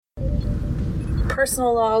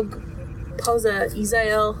personal log, Posa,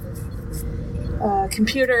 Izael,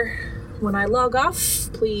 computer. When I log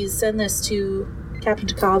off, please send this to Captain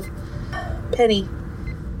Takov, Penny,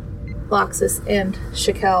 Loxus, and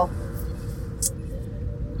Shakel.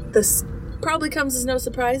 This probably comes as no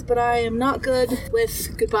surprise, but I am not good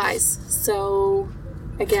with goodbyes. So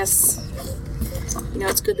I guess,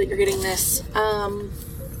 it's good that you're getting this.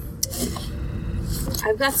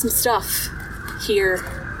 I've got some stuff here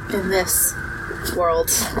in this world,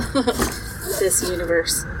 this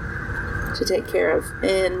universe, to take care of,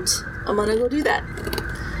 and I'm gonna go do that.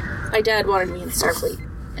 My dad wanted me in Starfleet,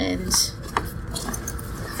 and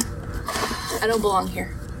I don't belong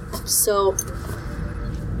here. So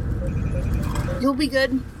you'll be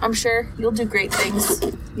good, I'm sure. You'll do great things.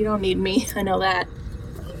 You don't need me, I know that.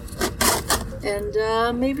 And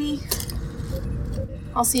maybe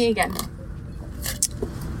I'll see you again.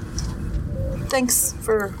 Thanks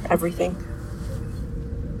for everything.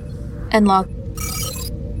 And log.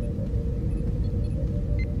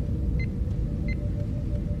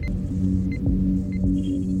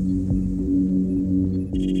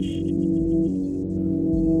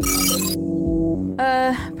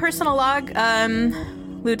 Personal log,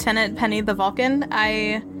 Lieutenant Penny the Vulcan.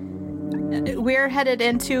 We're headed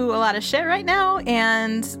into a lot of shit right now,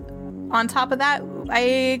 and on top of that,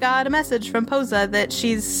 I got a message from Posa that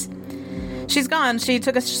she's gone. She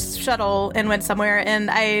took a shuttle and went somewhere, and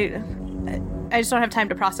I just don't have time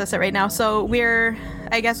to process it right now. So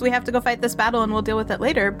I guess we have to go fight this battle, and we'll deal with it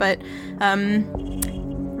later. But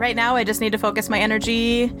right now, I just need to focus my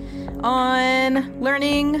energy on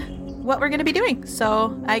learning what we're going to be doing.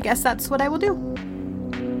 So I guess that's what I will do.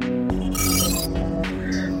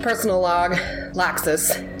 Personal log, Loxus.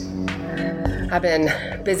 I've been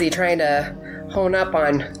busy trying to hone up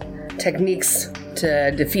on techniques to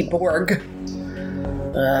defeat Borg.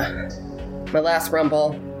 My last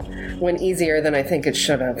rumble went easier than I think it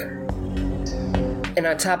should have. And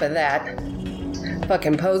on top of that,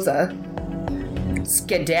 fucking Posa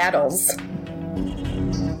skedaddles.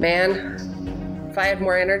 Man, if I had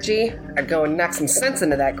more energy, I'd go and knock some sense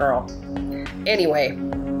into that girl. Anyway,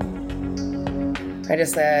 I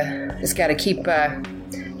just gotta keep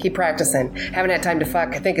practicing. Haven't had time to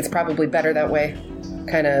fuck. I think it's probably better that way.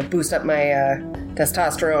 Kind of boost up my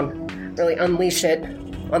testosterone. Really unleash it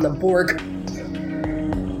on the Borg.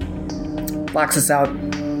 Locks us out.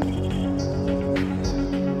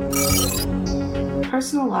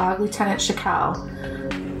 Personal log, Lieutenant Shakel.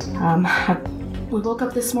 We woke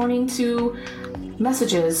up this morning to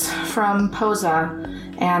messages from Posa,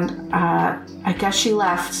 and I guess she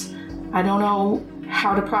left. I don't know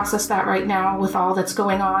how to process that right now with all that's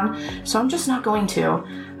going on, so I'm just not going to.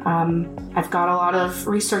 I've got a lot of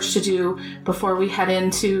research to do before we head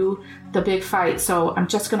into the big fight, so I'm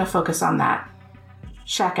just going to focus on that.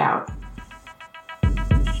 Shack out.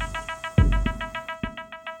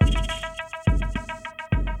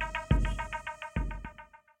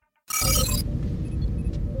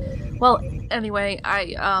 Well, anyway,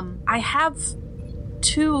 I have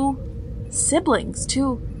two siblings,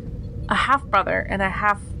 a half-brother and a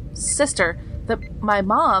half-sister that my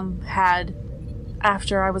mom had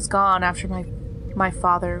after I was gone, after my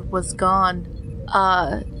father was gone.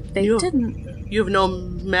 You have no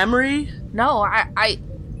memory? No,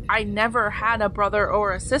 I never had a brother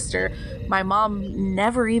or a sister. My mom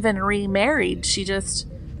never even remarried. She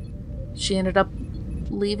ended up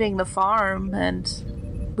leaving the farm and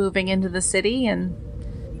moving into the city, and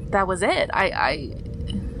that was it.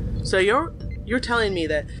 So you're telling me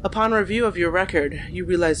that upon review of your record, you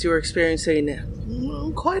realize you were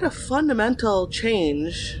experiencing quite a fundamental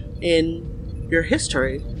change in your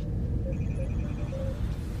history.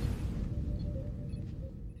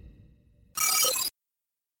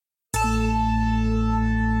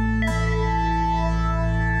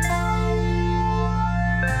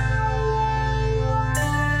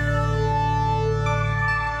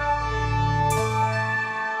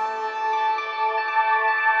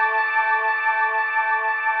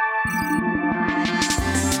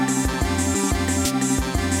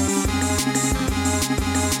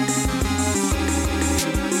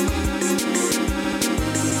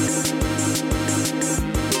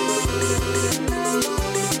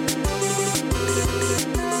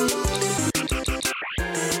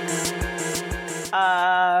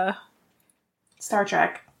 Star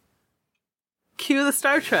Trek. Cue the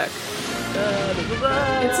Star Trek.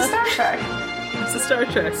 It's a Star Trek. It's a Star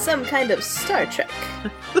Trek. Some kind of Star Trek.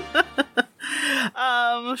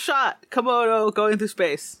 Shot. Komodo going through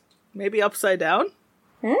space. Maybe upside down?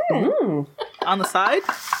 Mm. On the side?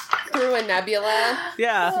 Through a nebula?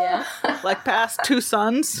 Yeah. Like past two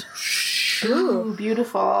suns. Ooh,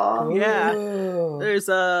 beautiful. Yeah. Ooh. There's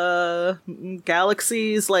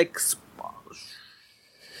galaxies, like,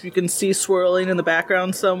 you can see swirling in the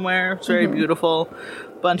background somewhere. It's very beautiful.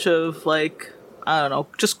 Bunch of, like, I don't know,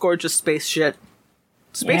 just gorgeous space shit.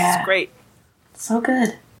 Space is great. So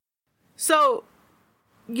good. So,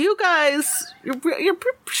 you guys, you're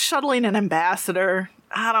shuttling an ambassador.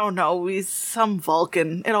 I don't know, he's some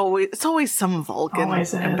Vulcan. It's always some Vulcan Always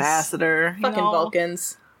is. ambassador. Fucking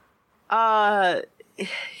Vulcans.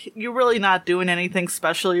 You're really not doing anything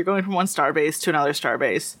special. You're going from one starbase to another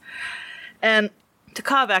starbase. And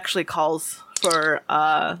Takov actually calls for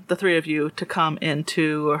the three of you to come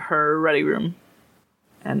into her ready room.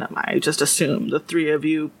 And I just assume the three of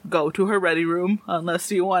you go to her ready room,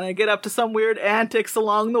 unless you want to get up to some weird antics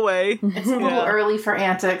along the way. It's a little early for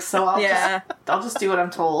antics, so I'll just do what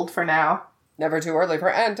I'm told for now. Never too early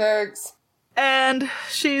for antics. And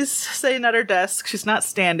she's sitting at her desk. She's not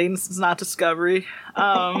standing. This is not Discovery.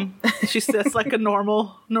 She sits like a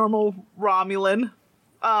normal Romulan,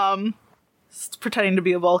 pretending to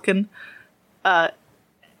be a Vulcan.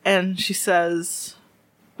 And she says,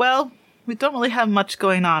 well, we don't really have much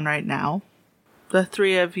going on right now. The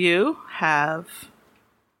three of you have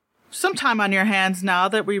some time on your hands now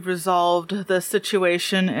that we've resolved the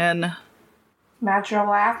situation in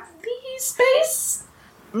Madrilathy space?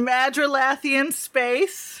 Madrilathian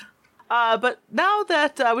space. But now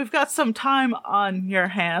that we've got some time on your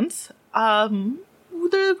hands,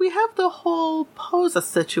 we have the whole Posa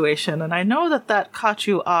situation, and I know that caught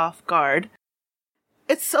you off guard.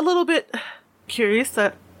 It's a little bit curious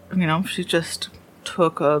that, she just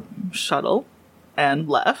took a shuttle and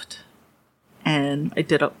left, and I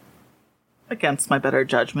did, against my better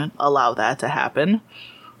judgment, allow that to happen.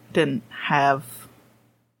 Didn't have...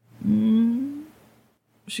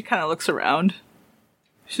 She kind of looks around.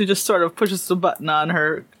 She just sort of pushes the button on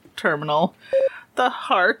her terminal, the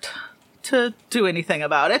heart, to do anything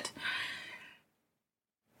about it.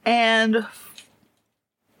 And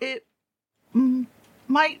it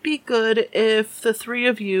might be good if the three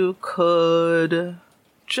of you could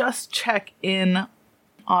just check in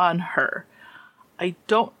on her. I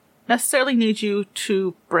don't necessarily need you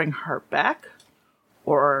to bring her back,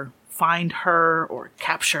 or find her, or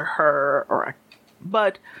capture her,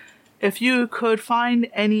 but if you could find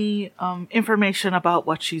any information about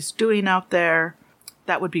what she's doing out there,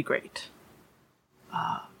 that would be great.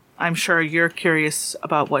 I'm sure you're curious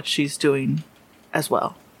about what she's doing as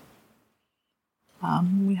well.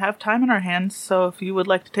 We have time on our hands, so if you would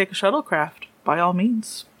like to take a shuttlecraft, by all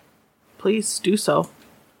means, please do so.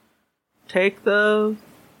 Take the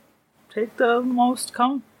most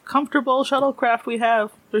comfortable shuttlecraft we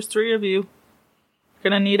have. There's three of you.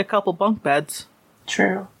 Gonna need a couple bunk beds.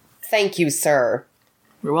 True. Thank you, sir.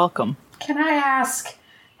 You're welcome. Can I ask,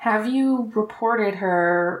 have you reported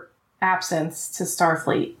her absence to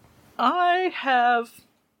Starfleet? I have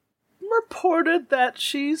reported that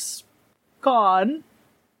she's gone.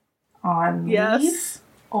 On Yes. leave?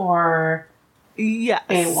 Or Yes.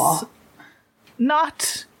 AWOL?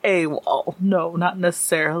 Not AWOL. No, not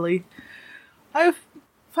necessarily. I've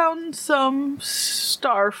found some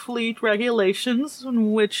Starfleet regulations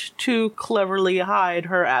in which to cleverly hide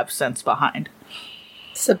her absence behind.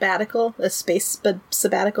 Sabbatical? A space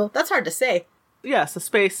sabbatical? That's hard to say. Yes, a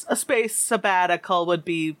space sabbatical would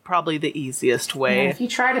be probably the easiest way. Yeah, if you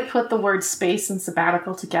try to put the word space and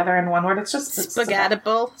sabbatical together in one word, it's just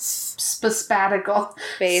Spagatical. Spacebatical.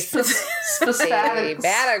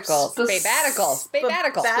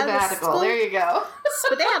 Spabatical. There you go.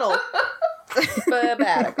 Spadaddle.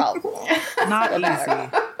 Sabbatical. Not easy.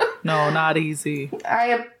 No, not easy.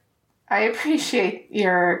 I appreciate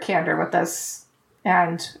your candor with us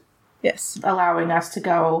and Yes. allowing us to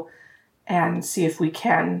go and see if we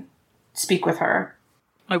can speak with her.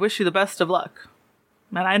 I wish you the best of luck.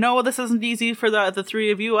 And I know this isn't easy for the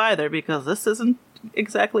three of you either, because this isn't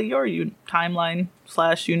exactly your timeline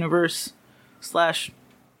 / universe /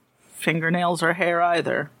 fingernails or hair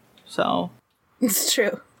either. So It's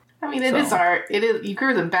true. I mean, it is art. It is. You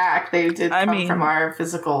grew them back. They did come from our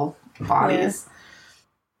physical bodies.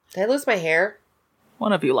 Did I lose my hair?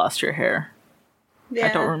 one of you lost your hair. Yeah.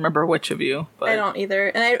 I don't remember which of you. But I don't either.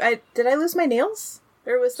 And I did I lose my nails?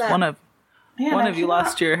 Or was that one of you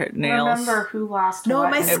lost your nails. Remember who lost No, what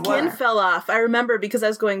my and skin where. fell off. I remember because I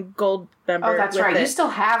was going gold member. Oh, that's with right. it. You still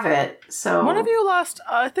have it. So One of you lost,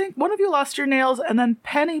 I think one of you lost your nails, and then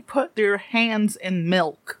Penny put your hands in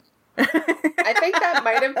milk. I think that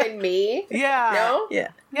might have been me. Yeah. No? Yeah.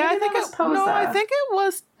 Yeah, I Maybe think that was Posa.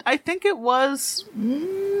 I think it was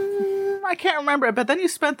I can't remember it, but then you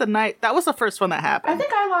spent the night. That was the first one that happened. I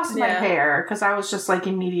think I lost my hair because I was just like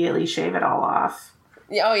immediately shave it all off.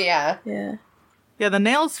 Oh, yeah. Yeah. Yeah, the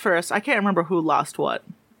nails first. I can't remember who lost what.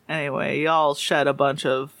 Anyway, y'all shed a bunch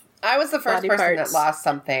of... I was the first Body person parts. that lost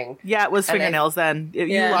something. Yeah, it was fingernails then.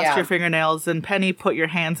 You lost your fingernails, and Penny put your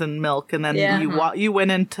hands in milk, and then you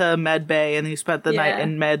went into med bay, and you spent the night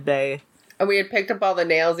in med bay. And we had picked up all the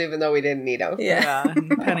nails even though we didn't need them. Yeah, and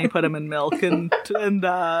Penny put them in milk, and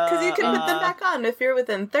because you can put them back on if you're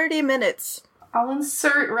within 30 minutes. I'll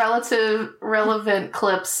insert relevant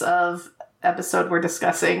clips of episode we're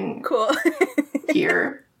discussing Cool.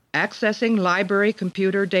 here. Accessing library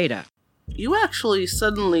computer data. You actually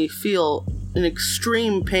suddenly feel an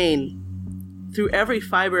extreme pain through every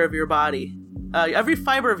fiber of your body. Every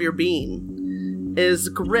fiber of your being is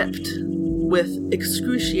gripped with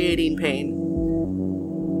excruciating pain.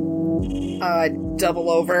 Double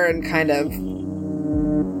over and kind of...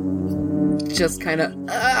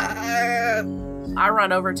 I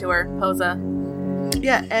run over to her, Posa.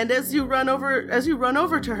 Yeah, and as you run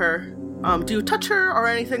over to her, do you touch her or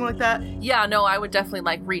anything like that? Yeah, no, I would definitely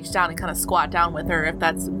like reach down and kind of squat down with her if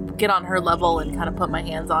that's get on her level and kind of put my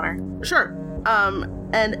hands on her. Sure.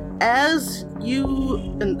 And as you...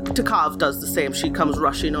 And Takov does the same. She comes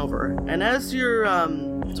rushing over. And as you're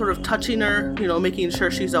sort of touching her, making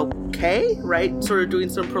sure she's okay, right? Sort of doing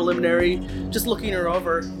some preliminary, just looking her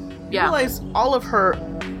over. You realize all of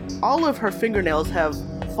her fingernails have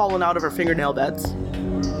fallen out of her fingernail beds.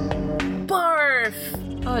 Barf!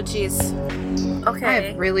 Oh, jeez. Okay. I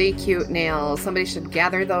have really cute nails. Somebody should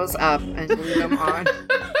gather those up and glue them on.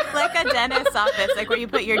 Like a dentist's office, like where you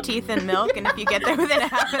put your teeth in milk, and if you get there within a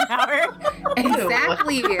half an hour.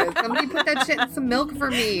 Exactly. Somebody put that shit in some milk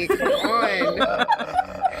for me. Come on.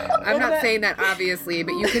 I'm not saying that, obviously,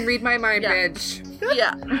 but you can read my mind, bitch.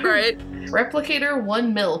 Yeah, right. Replicator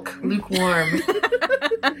 1 milk, lukewarm.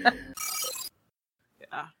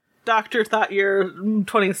 Doctor thought your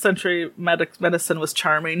 20th century medicine was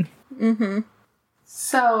charming. Mm-hmm.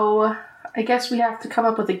 So, I guess we have to come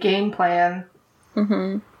up with a game plan.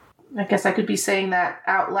 Mm-hmm. I guess I could be saying that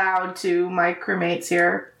out loud to my crewmates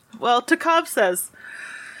here. Well, Takov says,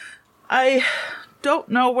 I don't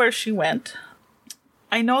know where she went.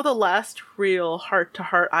 I know the last real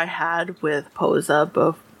heart-to-heart I had with Posa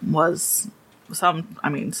was some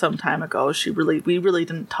time ago. We really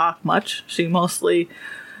didn't talk much. She mostly...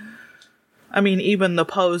 even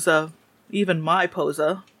my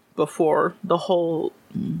Posa, before the whole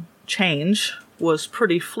change, was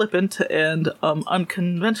pretty flippant and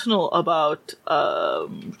unconventional about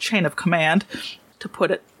chain of command, to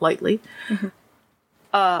put it lightly. Mm-hmm.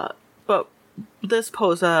 But this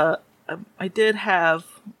Posa, I did have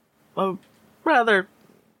a rather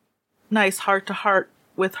nice heart-to-heart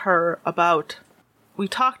with her about... We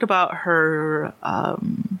talked about her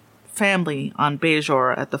family on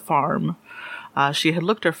Bejor at the farm. She had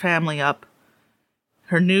looked her family up,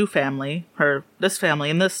 her new family, this family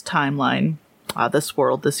in this timeline, this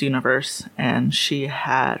world, this universe, and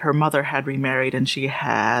her mother had remarried, and she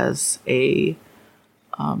has a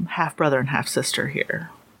half-brother and half-sister here.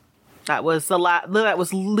 That was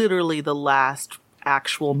literally the last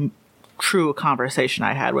actual true conversation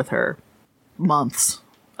I had with her months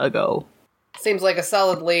ago. Seems like a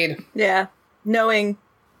solid lead. Yeah. Knowing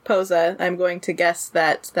Posa, I'm going to guess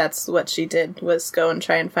that that's what she did, was go and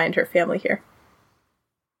try and find her family here.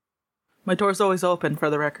 My door's always open, for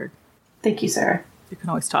the record. Thank you, sir. You can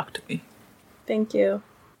always talk to me. Thank you.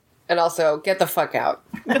 And also, get the fuck out.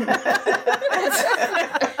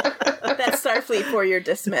 That's Starfleet for you're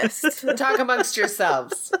dismissed. Talk amongst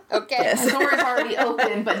yourselves. Okay. Yes. The door is already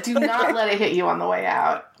open, but do not let it hit you on the way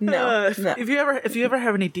out. No. If you ever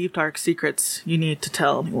have any deep, dark secrets you need to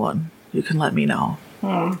tell anyone, you can let me know.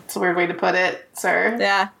 It's a weird way to put it, sir.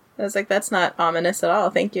 Yeah. I was like, that's not ominous at all.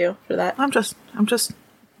 Thank you for that. I'm just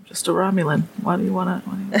a Romulan. Why do you want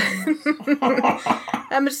to?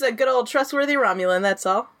 I'm just a good old trustworthy Romulan, that's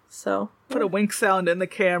all. So Put a wink sound in the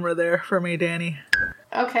camera there for me, Danny.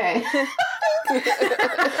 Okay.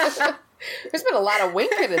 There's been a lot of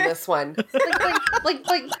winking in this one. Like.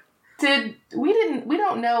 We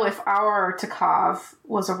don't know if our Takov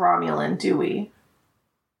was a Romulan, do we?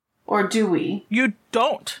 Or do we? You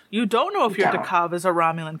don't know if your Takov is a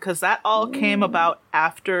Romulan, because that all came about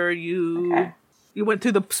after you went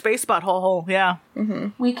through the space butthole. Yeah.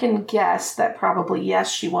 Mm-hmm. We can guess that probably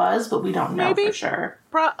yes, she was, but we don't know for sure.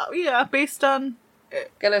 Based on...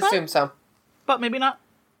 Gonna assume so. But maybe not.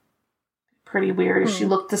 Pretty weird if she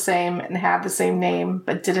looked the same and had the same name,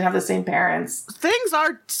 but didn't have the same parents. Things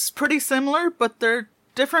are pretty similar, but they're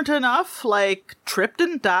different enough. Like, Trip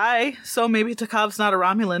didn't die, so maybe Takov's not a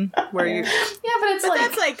Romulan. Where you? Yeah, but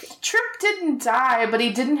that's like Trip didn't die, but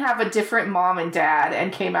he didn't have a different mom and dad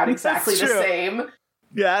and came out exactly the same.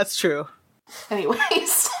 Yeah, that's true.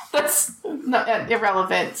 Anyways, that's not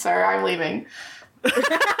irrelevant. Sorry, I'm leaving. You're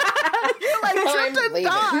like, Trip didn't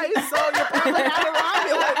die, so you're probably not a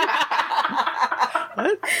Romulan.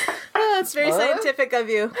 What? Oh, that's very scientific of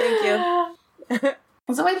you. Thank you.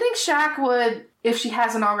 So I think Shaq would, if she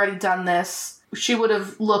hasn't already done this, she would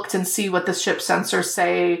have looked and see what the ship sensors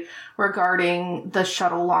say regarding the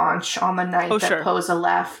shuttle launch on the night that Posa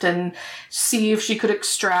left, and see if she could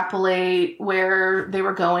extrapolate where they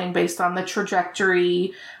were going based on the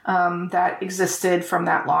trajectory that existed from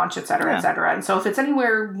that launch, et cetera, et cetera. And so if it's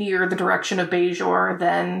anywhere near the direction of Bajor,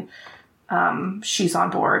 then she's on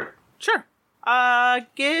board. Sure.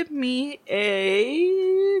 Give me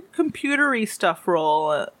a computery stuff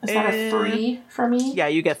roll. Is that a 3 for me? Yeah,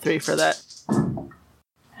 you get 3 for that.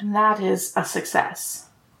 And that is a success.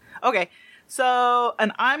 Okay, so,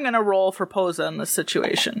 and I'm gonna roll for Posa in this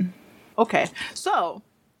situation. Okay, so,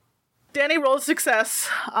 Danny rolled success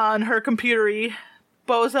on her computery.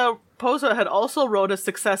 Posa had also rolled a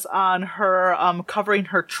success on her, covering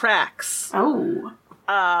her tracks. Oh.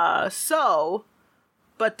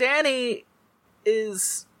 But Danny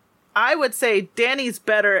is, I would say Danny's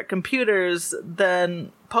better at computers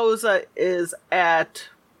than Posa is at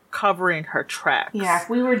covering her tracks. Yeah, if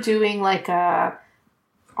we were doing like a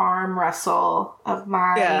arm wrestle of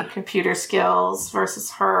my computer skills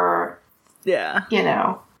versus her. Yeah. You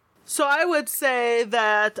know. So I would say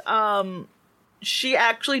that she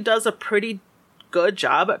actually does a pretty good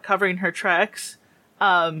job at covering her tracks.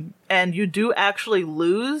 And you do actually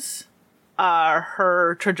lose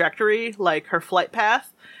her trajectory, like her flight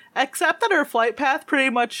path, except that her flight path pretty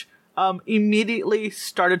much immediately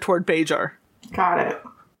started toward Bajor. Got it.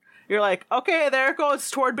 You're like, okay, there it goes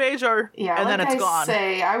toward Bajor, yeah, and like then it's gone.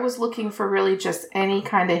 I was looking for really just any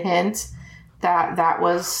kind of hint that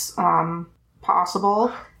was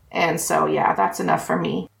possible, and so yeah, that's enough for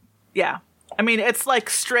me. Yeah, I mean, it's like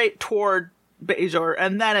straight toward Bajor,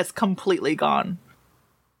 and then it's completely gone.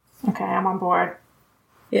 Okay, I'm on board.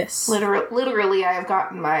 Yes. Literally, I have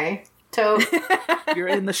gotten my toe. You're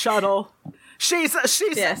in the shuttle. She's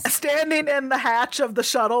standing in the hatch of the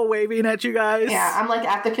shuttle, waving at you guys. Yeah, I'm like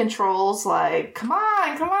at the controls, like, come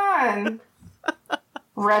on.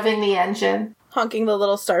 Revving the engine. Honking the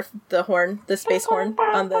little the horn, the space horn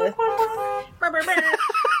on the...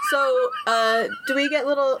 So, do we get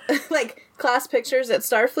little, like, class pictures at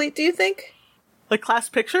Starfleet, do you think? Like class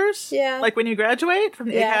pictures? Yeah. Like when you graduate from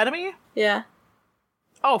the academy? Yeah.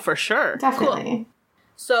 Oh, for sure. Definitely. Cool.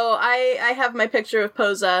 So I have my picture of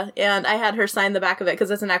Posa, and I had her sign the back of it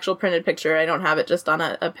because it's an actual printed picture. I don't have it just on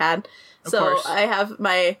a pad. Of course. I have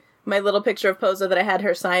my little picture of Posa that I had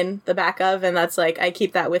her sign the back of, and that's like, I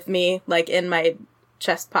keep that with me, like in my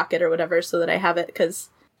chest pocket or whatever, so that I have it, because...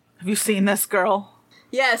 Have you seen this girl?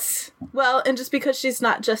 Yes. Well, and just because she's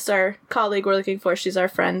not just our colleague we're looking for, she's our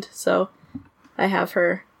friend, so I have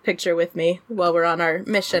her picture with me while we're on our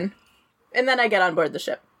mission. And then I get on board the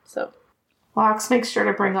ship, so... Lox makes sure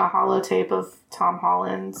to bring a holotape of Tom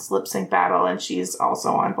Holland's lip sync battle, and she's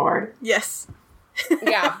also on board. Yes.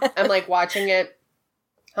 Yeah, I'm like watching it.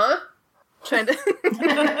 Huh? Trying to...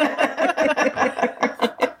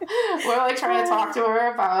 We're like trying to talk to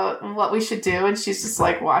her about what we should do, and she's just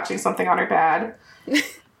like watching something on her pad.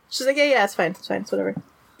 She's like, yeah, it's fine, it's whatever.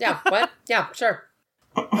 Yeah, what? Yeah, sure.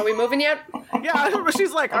 Are we moving yet? Yeah,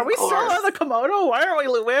 she's like, are we still on the Komodo? Why aren't we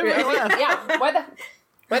leaving? Yeah,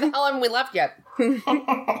 why the hell haven't we left yet?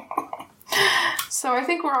 So I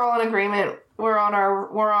think we're all in agreement. We're en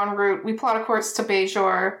route. We plot a course to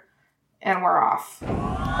Bajor, and we're off.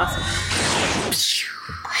 Awesome.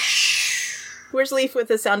 Where's Leaf with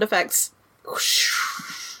his sound effects?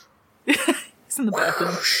 He's in the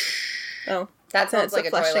bathroom. Oh. That sounds like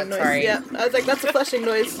a toilet, noise. sorry. Yeah, I was like, that's a flushing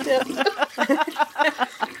noise. Yeah.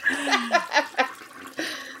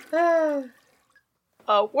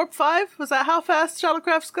 Warp 5? Was that how fast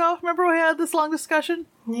shuttlecrafts go? Remember we had this long discussion?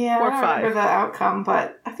 Yeah, Warp I don't 5. remember the outcome,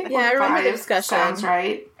 but I think Yeah, I Warp remember the 5 discussion. sounds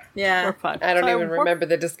right. Yeah. Warp 5. I don't even remember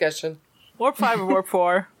the discussion. Warp 5 or Warp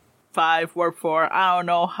 4? 5, Warp 4. I don't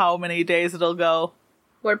know how many days it'll go.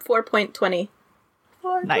 Warp 4.20.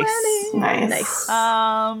 Nice. Nice.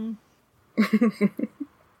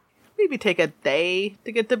 Maybe take a day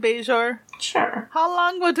to get to Bajor. Sure. How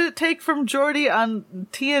long would it take from Geordi on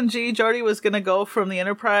TNG? Geordi was going to go from the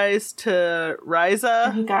Enterprise to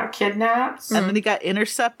Ryza. He got kidnapped. And then he got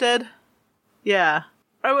intercepted. Yeah.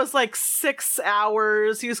 It was like 6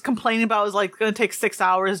 hours. He was complaining about it was like going to take 6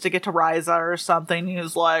 hours to get to Ryza or something. He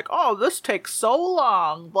was like, "Oh, this takes so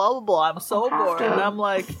long, blah, blah, blah. I'm so bored." And I'm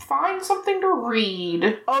like, find something to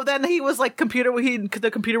read. oh, then he was like,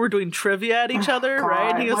 the computer were doing trivia at each other, God,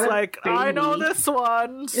 right? And he was what a like, I know baby. this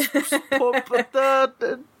one.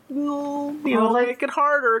 Make it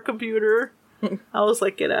harder, computer. I was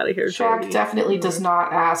like, get out of here, Jack Jody. definitely does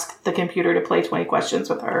not ask the computer to play 20 questions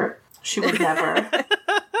with her. She would never.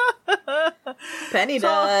 Penny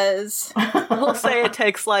does. We'll say it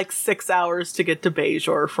takes like 6 hours to get to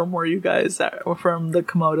Bajor from where you guys are, from the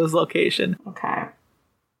Komodo's location. Okay.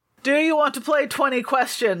 Do you want to play 20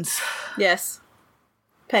 questions? Yes.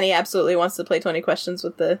 Penny absolutely wants to play 20 questions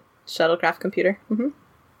with the shuttlecraft computer.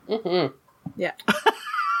 Mm-hmm. Mm-hmm. Yeah.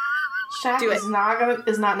 Jack Do it.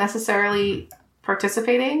 is not necessarily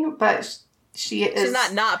participating, but she is.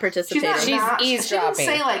 She's not participating. She's eavesdropping. She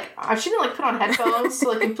didn't say like she didn't like put on headphones to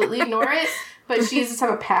like completely ignore it, but she just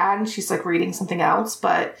have a pad and she's like reading something else.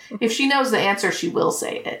 But if she knows the answer, she will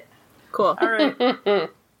say it. Cool. All right.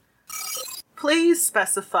 Please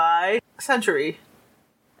specify century.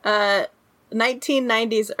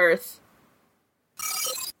 1990s Earth.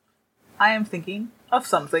 I am thinking of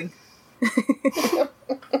something.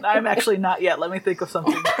 I'm actually not yet. Let me think of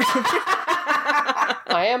something.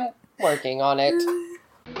 I am working on it.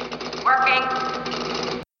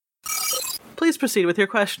 Working. Please proceed with your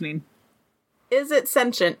questioning. Is it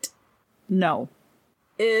sentient? No.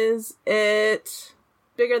 Is it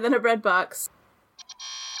bigger than a bread box?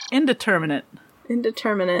 Indeterminate.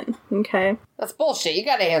 Indeterminate. Okay. That's bullshit. You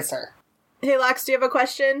gotta answer. Hey, Lox, do you have a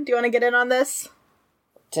question? Do you want to get in on this?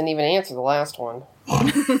 Didn't even answer the last one.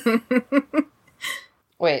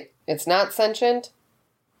 Wait, it's not sentient?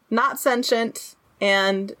 Not sentient,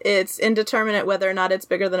 and it's indeterminate whether or not it's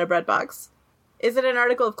bigger than a bread box. Is it an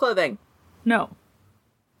article of clothing? No.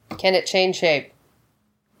 Can it change shape?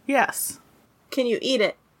 Yes. Can you eat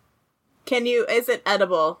it? Is it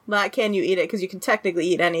edible? Not can you eat it, because you can technically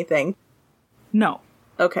eat anything. No.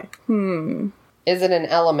 Okay. Is it an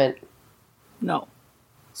element? No.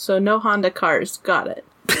 So no Honda cars. Got it.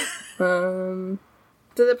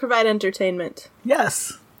 Does it provide entertainment?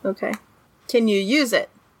 Yes. Okay. Can you use it?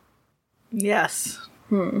 Yes.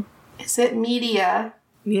 Is it media?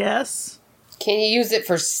 Yes. Can you use it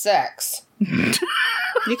for sex?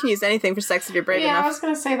 You can use anything for sex if you're brave Yeah, I enough. was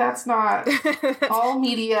gonna say that's not. All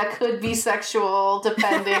media could be sexual,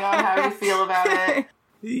 depending on how you feel about it.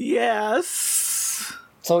 Yes.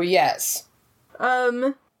 So yes.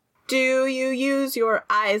 Do you use your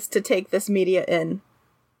eyes to take this media in?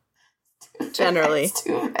 Generally. It's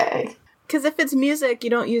too vague. Because if it's music, you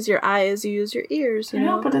don't use your eyes, you use your ears, you I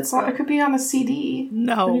know? know, but it could be on a CD.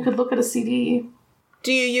 No. And you could look at a CD.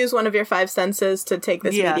 Do you use one of your 5 senses to take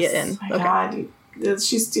this Yes. media in? My God,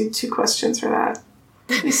 she's due 2 questions for that.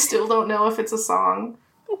 We still don't know if it's a song.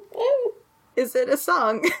 Is it a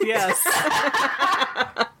song? Yes.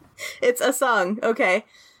 It's a song. Okay.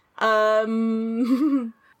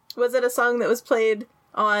 Was it a song that was played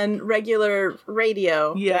on regular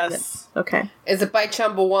radio? Yes. Okay. Is it by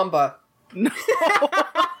Chumbawamba? No.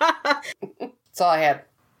 That's all I had.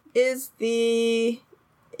 Is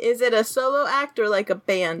it a solo act or like a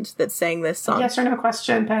band that sang this song? Yes or no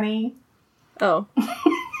question, Penny. Oh.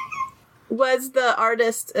 Was the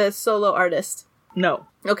artist a solo artist? No.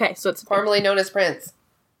 Okay, so it's Formerly known as Prince.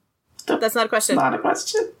 that's not a question. Not a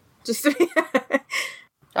question. Just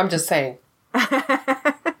I'm just saying.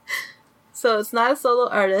 So it's not a solo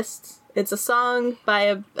artist. It's a song by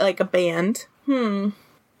a band.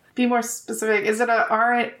 Be more specific. Is it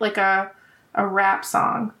a rap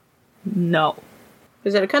song? No.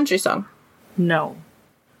 Is it a country song? No.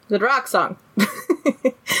 Is it a rock song?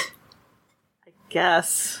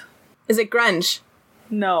 Guess. Is it grunge?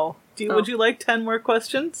 No. Would you like 10 more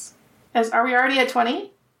questions? Are we already at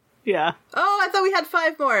 20? Yeah. Oh, I thought we had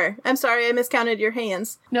 5 more. I'm sorry, I miscounted your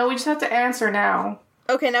hands. No, we just have to answer now.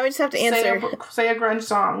 Okay, now we just have to answer. Say a grunge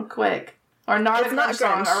song, quick. Or not It's a grunge, not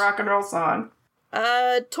song, grunge. a rock and roll song.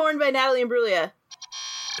 Torn by Natalie Imbruglia.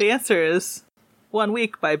 The answer is 1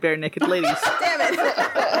 Week by Bare Naked Ladies. Damn it!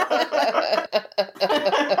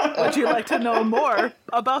 Would you like to know more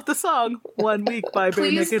about the song 1 Week by Bare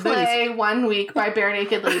Please Naked Ladies? play 1 Week by Bare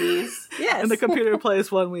Naked Ladies. Yes. And the computer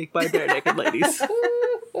plays 1 Week by Bare Naked Ladies.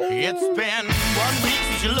 It's been 1 week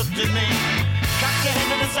since you looked at me. Cocked your head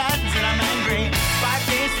to the side and said I'm angry. 5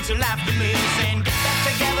 days since you laughed at me, saying get back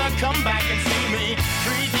together, come back and see me.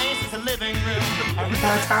 3 days since the living room.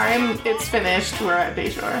 By the time it's finished, we're at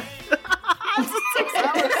Bajor.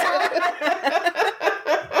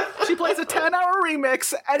 She plays a 10-hour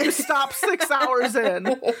remix and you stop 6 hours in.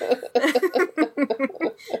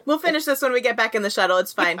 We'll finish this when we get back in the shuttle.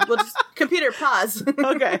 It's fine. We'll just computer pause.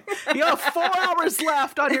 Okay. You have 4 hours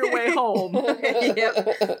left on your way home.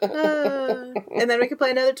 Yep. And then we can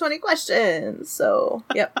play another 20 questions. So,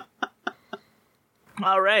 yep.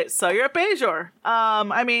 All right. So you're at Bajor.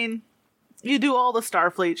 I mean, you do all the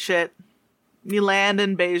Starfleet shit. You land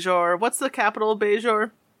in Bajor. What's the capital of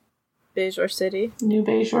Bajor? Bajor City. New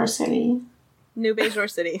Bajor City. New Bajor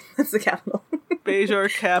City. That's the capital. Bajor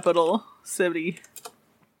capital city.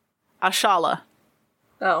 Ashala.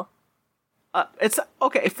 Oh. It's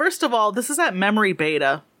okay. First of all, this is at memory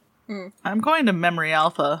beta. I'm going to memory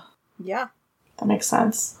alpha. Yeah. That makes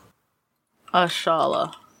sense.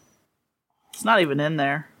 Ashala. It's not even in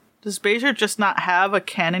there. Does Bajor just not have a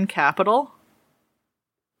canon capital?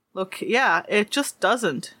 Look, yeah, it just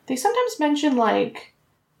doesn't. They sometimes mention, like,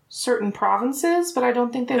 certain provinces, but I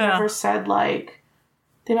don't think they've ever said, like,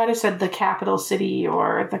 they might have said the capital city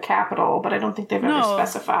or the capital, but I don't think they've ever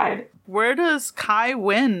specified. Where does Kai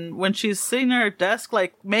win when she's sitting at her desk,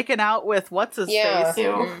 like, making out with what's-his-face?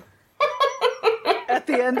 Ew. At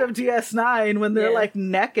the end of DS9, when they're, like,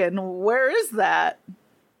 necking, where is that?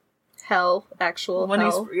 Hell, actual When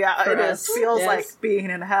hell. it is. Feels like being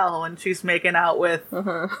in hell when she's making out with...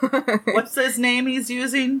 What's his name he's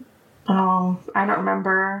using? Oh, I don't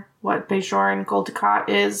remember what Bajoran Gul Dukat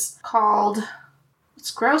is called.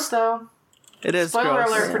 It's gross, though. It is Spoiler gross.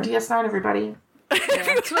 alert for DS9, everybody.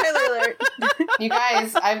 Yeah. Spoiler alert. You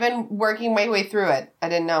guys, I've been working my way through it. I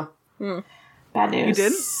didn't know. Bad news. You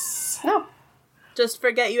didn't? No. Just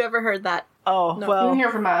forget you ever heard that. Oh, You well. can hear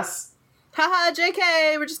from us. Haha,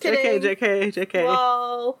 JK, we're just kidding. JK.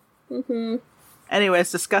 Lol. Mm-hmm. Anyway, it's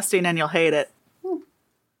disgusting and you'll hate it.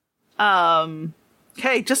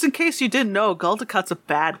 Okay, just in case you didn't know, Gul Dukat's a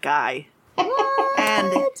bad guy.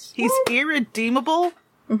 And he's irredeemable,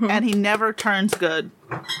 and he never turns good.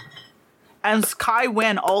 And Kai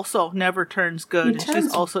Wynn also never turns good.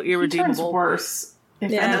 She's also irredeemable. He turns worse,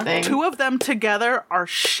 if Yeah. anything. Two of them together are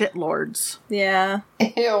shitlords. Yeah.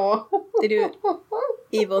 Ew. They do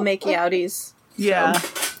evil makey outies. Yeah.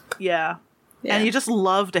 Yeah. And you just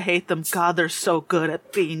love to hate them. God, they're so good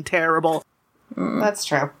at being terrible. That's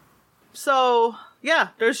true. So, yeah,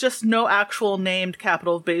 there's just no actual named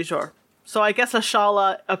capital of Bajor. So I guess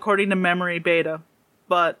Ashala, according to memory beta.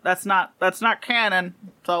 But that's not canon,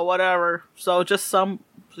 so whatever. So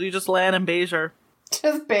you just land in Bajor.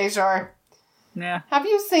 Just Bajor. Yeah. Have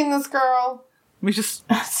you seen this girl? We just...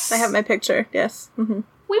 I have my picture, yes. Mm-hmm.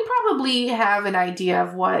 We probably have an idea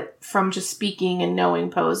of what, from just speaking and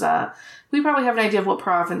knowing Posa, we probably have an idea of what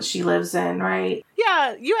province she lives in, right?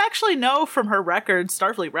 Yeah, you actually know from her records,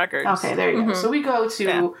 Starfleet records. Okay, there you go. So we go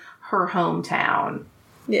to her hometown.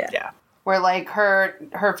 Yeah. Yeah. Where, like,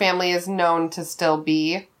 her family is known to still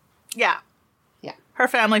be. Yeah. Yeah. Her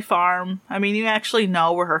family farm. I mean, you actually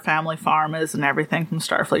know where her family farm is and everything from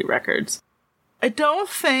Starfleet records. I don't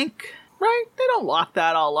think... Right? They don't lock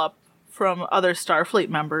that all up from other Starfleet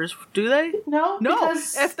members, do they? No,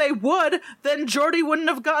 because If they would, then Geordi wouldn't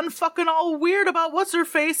have gotten fucking all weird about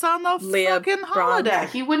what's-her-face on the Leah fucking Braun. holodeck. yeah,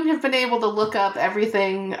 he wouldn't have been able to look up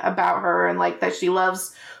everything about her and, like, that she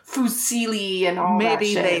loves fusilli and all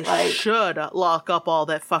Maybe that they shit. should lock up all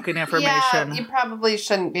that fucking information. Yeah, you probably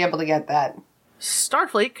shouldn't be able to get that.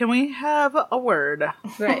 Starfleet, can we have a word?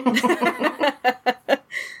 Right.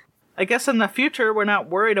 I guess in the future, we're not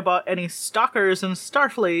worried about any stalkers in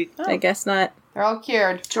Starfleet. I guess not. They're all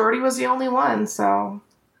cured. Geordi was the only one, so...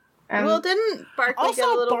 And, Well, didn't Barkley Also get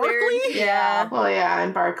a little Barkley? weird? Yeah. well, yeah,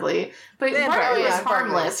 and Barkley. But And Barkley Barkley, was yeah, Barkley.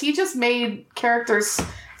 harmless. He just made characters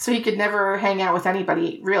so he could never hang out with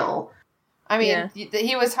anybody real. I mean,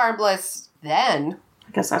 he was harmless then.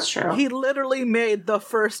 I guess that's true. He literally made the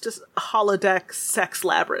first holodeck sex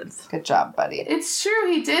labyrinth. Good job, buddy. It's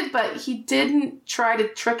true, he did, but he didn't try to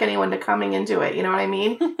trick anyone to coming into it, you know what I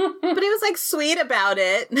mean? But he was, like, sweet about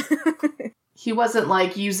it. He wasn't,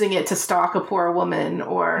 like, using it to stalk a poor woman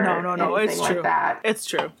or No, anything it's like true. that. It's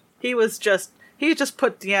true. He just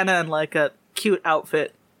put Deanna in, like, a cute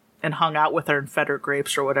outfit and hung out with her and fed her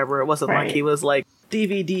grapes or whatever. It wasn't Right. like he was, like,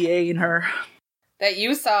 DVD-ing her. That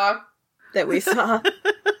you saw. That we saw.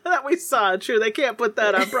 That we saw. True, they can't put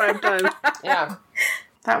that on primetime. Yeah.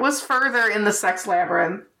 That was further in the sex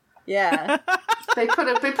labyrinth. Yeah. They put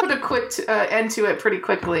a quick end to it pretty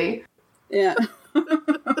quickly. Yeah.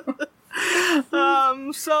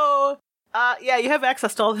 Yeah, you have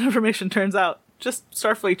access to all the information, turns out. Just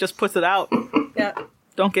Starfleet just puts it out. Yeah.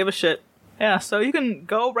 Don't give a shit. Yeah, so you can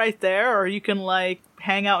go right there, or you can, like,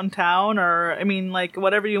 hang out in town, or, I mean, like,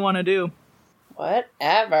 whatever you want to do.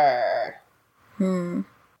 Whatever.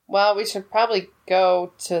 Well, we should probably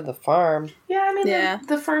go to the farm. Yeah, I mean, Yeah.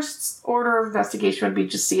 the first order of investigation would be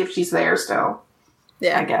just see if she's there still,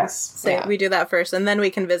 Yeah. I guess. So Yeah. we do that first, and then we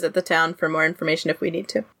can visit the town for more information if we need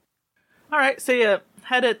to. All right, so you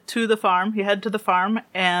head to the farm. You head to the farm,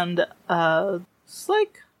 and it's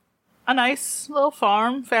like a nice little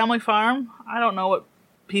farm, family farm. I don't know what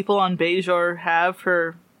people on Bejor have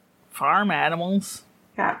for farm animals.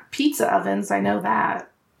 Got pizza ovens, I know that.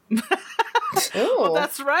 Ooh. Well,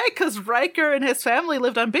 that's right, because Riker and his family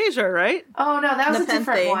lived on Bejor, right? Oh, no, that was a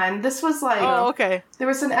different Nepenthe. one. This was like... Oh, okay. There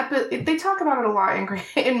was an they talk about it a lot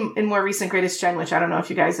in more recent Greatest Gen, which I don't know if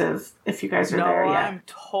you guys are there yet. I'm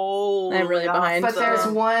totally I'm really behind. But there's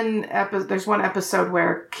one episode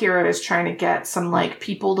where Kira is trying to get some like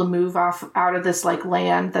people to move out of this like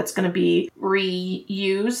land that's going to be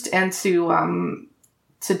reused, and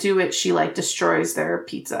to do it, she like destroys their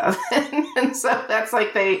pizza oven. And so that's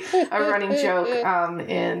like a running joke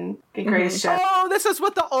in Greatest Gen. Oh, this is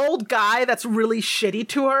with the old guy that's really shitty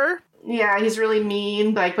to her. Yeah, he's really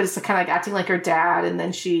mean, like, but it's kind of like acting like her dad, and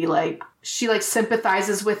then she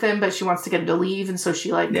sympathizes with him, but she wants to get him to leave, and so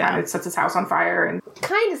she kind of sets his house on fire, and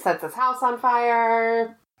Kind of sets his house on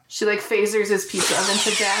fire. she like phasers his pizza oven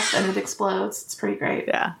to death, and it explodes. It's pretty great.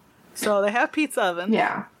 Yeah. So they have pizza oven.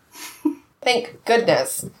 Yeah. Thank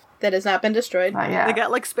goodness. That has not been destroyed. Yeah. They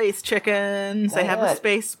got like space chickens. They have a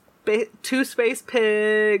Good. two space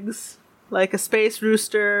pigs, like a space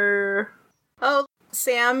rooster. Oh,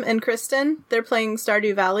 Sam and Kristen, they're playing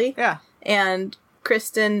Stardew Valley. Yeah. And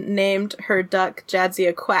Kristen named her duck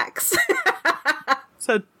Jadzia Quacks. It's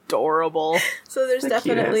adorable. So there's The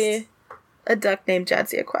definitely cutest. a duck named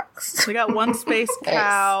Jadzia Quacks. They got one space Nice.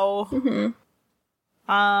 cow.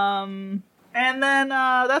 And then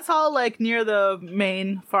that's all like near the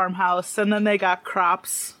main farmhouse. And then they got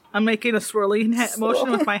crops. I'm making a swirling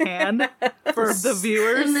motion with my hand for the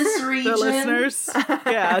viewers, In this region. the listeners.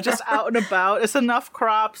 Yeah, just out and about. It's enough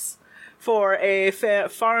crops for a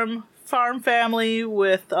farm family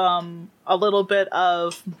with a little bit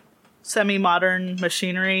of semi-modern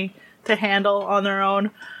machinery to handle on their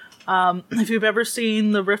own. If you've ever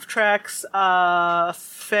seen the Rift Tracks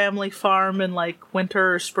family farm in like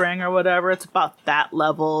winter or spring or whatever, it's about that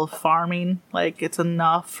level of farming. Like it's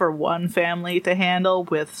enough for one family to handle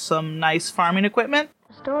with some nice farming equipment.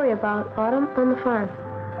 Story about Autumn on the farm.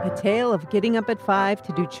 A tale of getting up at 5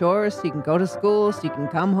 to do chores so you can go to school, so you can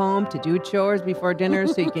come home to do chores before dinner,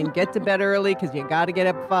 so you can get to bed early because you got to get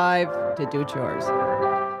up 5 to do chores.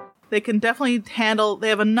 They can definitely handle, they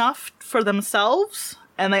have enough for themselves,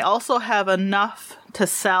 and they also have enough to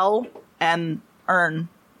sell and earn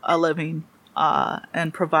a living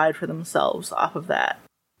and provide for themselves off of that.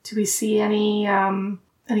 Do we see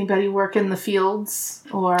anybody work in the fields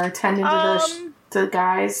or tending to the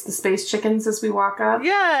guys, the space chickens, as we walk up?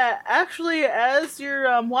 Yeah, actually, as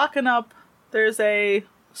you're walking up, there's a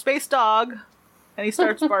space dog, and he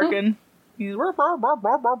starts barking. He's little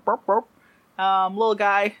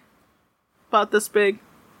guy, about this big.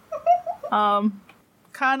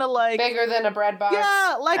 Kind of like Bigger than a bread box.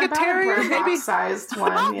 yeah, like About a terrier, bread maybe box-sized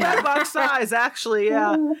one. Yeah. bread box size. Actually,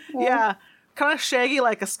 yeah. Kind of shaggy,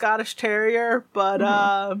 like a Scottish terrier, but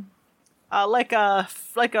like a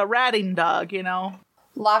ratting dog, you know.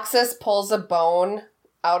 Loxus pulls a bone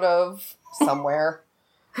out of somewhere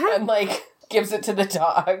and like gives it to the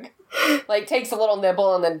dog. Like takes a little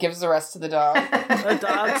nibble and then gives the rest to the dog. The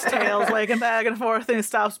dog's tail's wagging back and forth, and he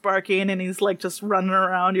stops barking, and he's like just running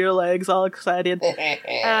around your legs, all excited.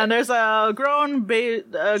 And there's a grown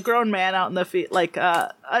man out in the field. Like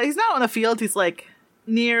he's not in the field. He's like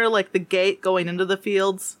near like the gate going into the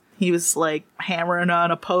fields. He was like hammering on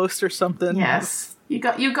a post or something. Yes. You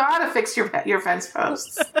gotta fix your fence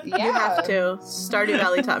posts. Yeah. You have to. Stardew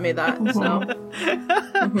Valley taught me that. So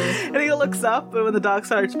And he looks up, and when the dog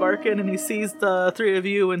starts barking, and he sees the three of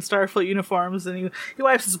you in Starfleet uniforms, and he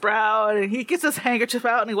wipes his brow, and he gets his handkerchief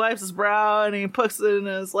out, and he wipes his brow, and he puts it in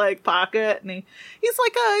his like pocket, and he's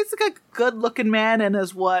like a good looking man in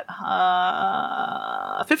his 50s?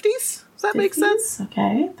 Does that make sense?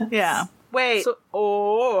 Okay. Yeah. Wait.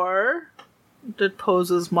 Or did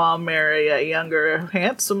Posa's mom marry a younger,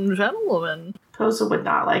 handsome gentleman? Posa would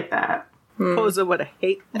not like that. Posa would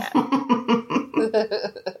hate that.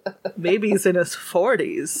 Maybe he's in his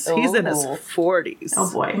 40s. He's in his 40s.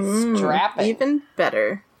 Oh boy. Strapping. even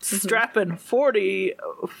better. Strapping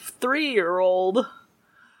 43-year-old.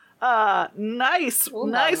 Nice Ooh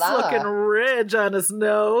la la. looking ridge on his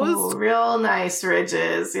nose. Oh, real nice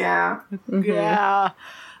ridges. Yeah. Yeah.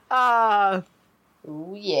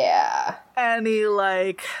 Ooh, yeah. And he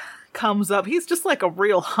like comes up. He's just like a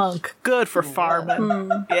real hunk. Good for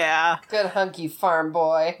farming. Yeah. Good hunky farm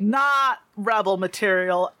boy. Not rebel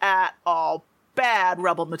material at all. Bad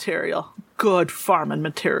rebel material. Good farming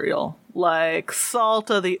material. Like salt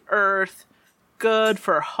of the earth. Good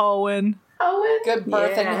for hoeing. Good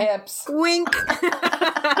birthing hips. Wink.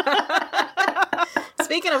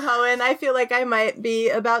 Speaking of hoeing, I feel like I might be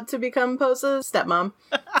about to become Posa's stepmom.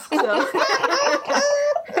 So.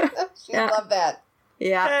 She'd love that.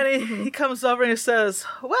 Yeah. And he comes over and he says,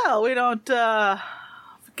 well, we don't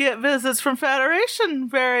get visits from Federation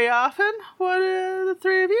very often. What are the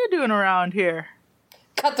three of you doing around here?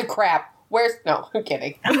 Cut the crap. No, I'm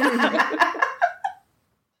kidding.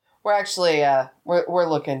 We're actually, we're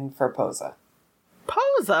looking for Posa.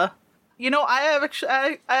 Posa? You know, I have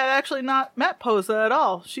actually not met Posa at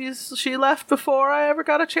all. She left before I ever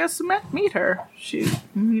got a chance to meet her.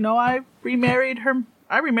 I remarried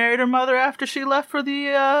her mother after she left for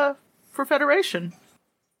Federation.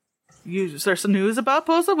 Is there some news about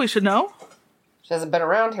Posa we should know? She hasn't been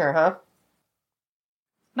around here, huh?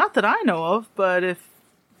 Not that I know of, but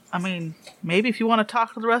maybe if you want to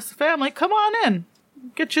talk to the rest of the family, come on in.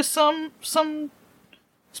 Get you some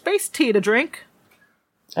space tea to drink.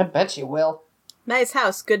 I bet you will. Nice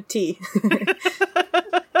house, good tea.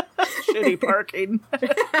 Shitty parking.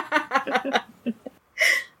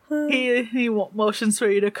 He motions for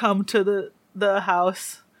you to come to the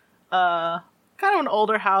house. Kind of an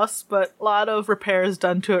older house, but a lot of repairs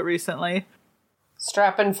done to it recently.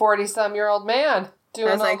 Strapping 40-some-year-old man.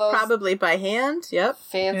 Doing all those probably by hand. Yep.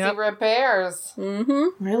 Fancy repairs.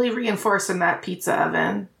 Mm-hmm. Really reinforcing that pizza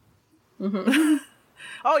oven. Mm-hmm.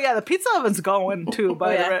 Oh yeah, the pizza oven's going too.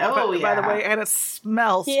 By the way, and it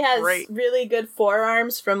smells. He has great. really good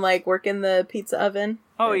forearms from working the pizza oven.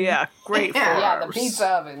 Oh yeah, great forearms. Yeah, the pizza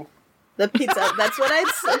oven. The pizza. That's what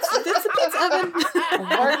it's a pizza oven.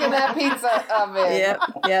 Working that pizza oven.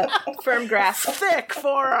 Yep. Firm grasp. Thick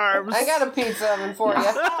forearms. I got a pizza oven for you.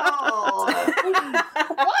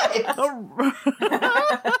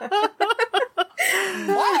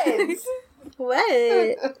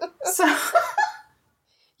 What? So,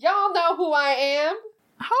 y'all know who I am.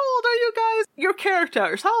 How old are you guys? Your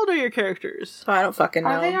characters. How old are your characters? I don't fucking know.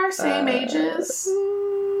 Are they our same ages?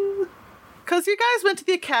 Because you guys went to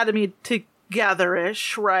the academy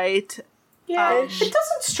together-ish, right? Yeah, it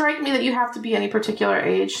doesn't strike me that you have to be any particular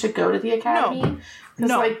age to go to the academy.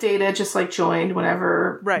 Because Data just joined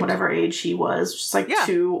whatever age he was, just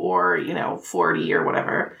 2 or 40 or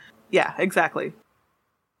whatever. Yeah, exactly.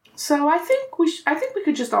 So I think we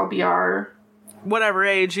could just all be our whatever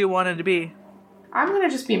age you wanted to be. I'm gonna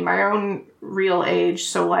just be my own real age,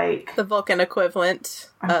 so the Vulcan equivalent.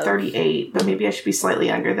 I'm 38, but maybe I should be slightly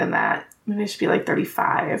younger than that. Maybe I should be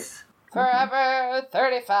 35. Forever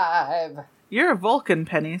 35. You're a Vulcan,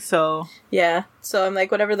 Penny, so... Yeah, so I'm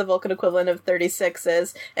whatever the Vulcan equivalent of 36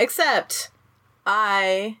 is. Except,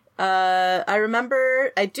 I do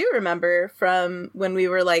remember from when we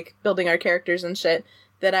were, building our characters and shit,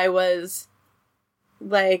 that I was,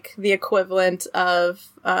 the equivalent of,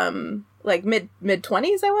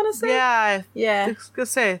 mid-20s, I want to say? Yeah. I was going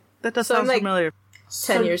to say, that does sound familiar.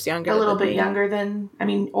 10 years younger. A little bit younger than,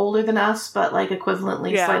 older than us, but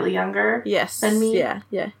equivalently slightly younger than me. Yeah.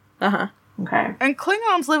 Uh-huh. Okay. And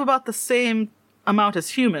Klingons live about the same amount as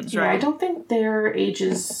humans, right? Yeah, I don't think their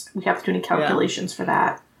ages, we have to do any calculations for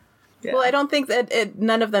that. Yeah. Well, I don't think that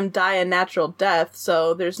none of them die a natural death,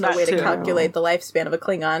 so there's no way to calculate the lifespan of a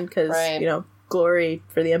Klingon, because, glory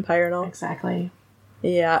for the Empire and all. Exactly.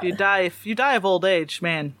 Yeah. If you die of old age,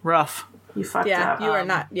 man, rough. You fucked up. Yeah, you are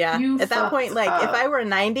not. Yeah. At that point, if I were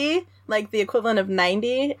 90, the equivalent of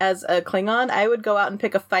 90 as a Klingon, I would go out and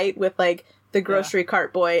pick a fight with, the grocery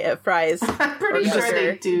cart boy at Fry's. I'm pretty sure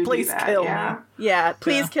they do. Please that, kill me. Yeah,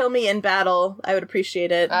 please kill me in battle. I would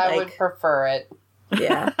appreciate it. I would prefer it.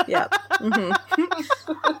 Yeah, yeah. Mm-hmm.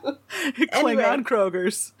 Klingon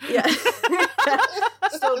Krogers. Yeah.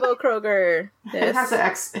 Stobo Kroger.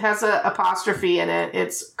 Yes. It has a apostrophe in it.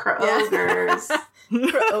 It's Krogers. Kroger.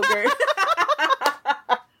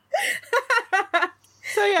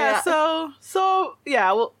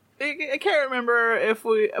 Well, I can't remember if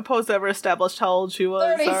Posa ever established how old she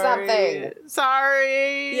was. 30-something.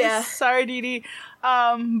 Sorry. Yeah. Sorry, Dee Dee.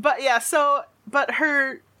 But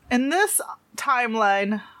her, in this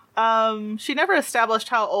timeline, she never established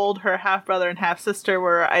how old her half-brother and half-sister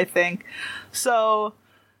were, I think. So,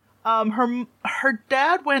 her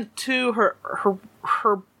dad went to her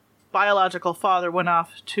biological father went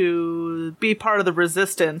off to be part of the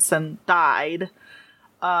resistance and died.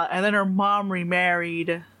 And then her mom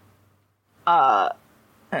remarried,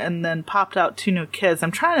 and then popped out 2 new kids.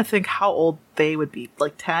 I'm trying to think how old they would be.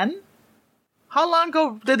 Like 10? How long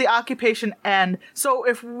ago did the occupation end? So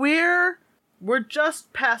if we're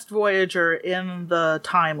just past Voyager in the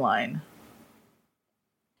timeline.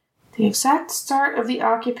 The exact start of the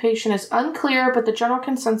occupation is unclear, but the general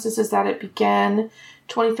consensus is that it began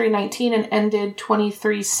 2319 and ended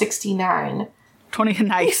 2369.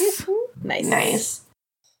 Nice. Nice.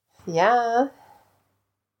 Yeah.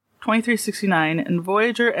 2369, and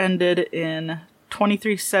Voyager ended in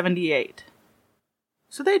 2378.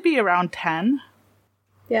 So they'd be around 10.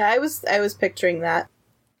 Yeah, I was picturing that.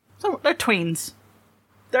 So they're tweens.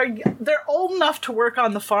 They're old enough to work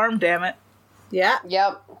on the farm, damn it. Yeah.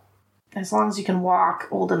 Yep. As long as you can walk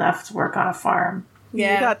old enough to work on a farm.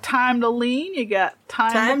 Yeah. You got time to lean, you got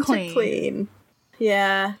time to clean.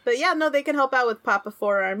 Yeah. But yeah, no, they can help out with Papa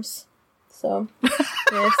Forearms. So,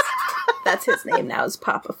 yes. That's his name now, is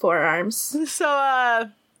Papa Forearms. So,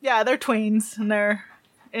 yeah, they're tweens, and they're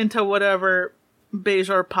into whatever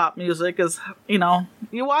Bajor pop music is, you know.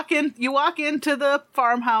 You walk into the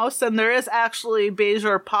farmhouse, and there is actually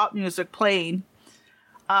Bajor pop music playing.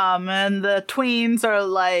 And the tweens are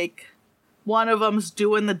like, one of them's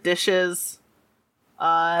doing the dishes,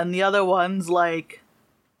 and the other one's like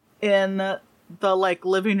in the like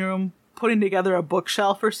living room putting together a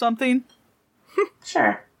bookshelf or something.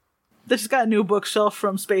 Sure. They just got a new bookshelf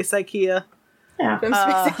from Space IKEA. Yeah. From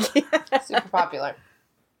Space IKEA. Super popular.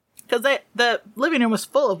 Because the living room was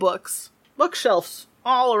full of books. Bookshelves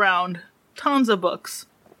all around. Tons of books.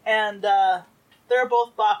 And they're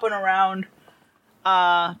both bopping around.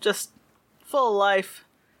 Just full of life.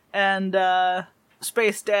 And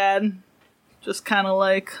Space Dad just kind of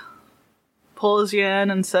like pulls you in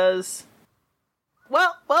and says,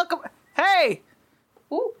 well, welcome. Hey!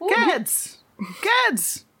 Kids!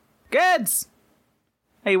 Kids! Kids!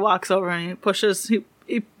 He walks over and he pushes,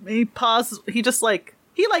 he pauses,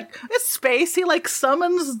 it's space, he like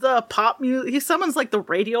summons the pop music, he summons like the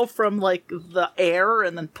radio from like the air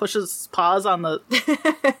and then pushes pause on the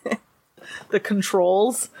the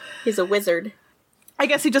controls. He's a wizard. I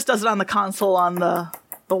guess he just does it on the console on the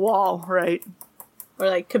wall, right? Or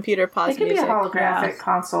like computer pause It could music. be a holographic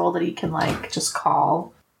console that he can like just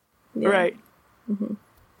call. Yeah. Right.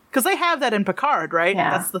 Because they have that in Picard, right?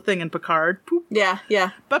 Yeah. That's the thing in Picard. Poop. Yeah,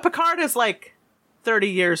 yeah. But Picard is like 30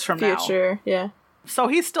 years from now. Future, yeah. So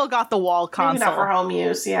he's still got the wall console. Maybe not for home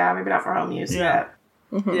use. Yeah, maybe not for home use yet.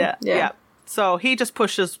 Yeah. So he just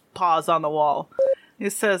pushes pause on the wall. He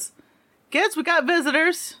says, kids, we got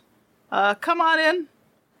visitors. Come on in.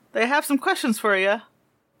 They have some questions for you.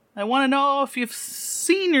 I want to know if you've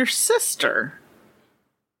seen your sister.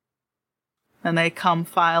 And they come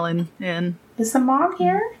filing in. Is the mom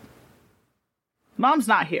here? Mom's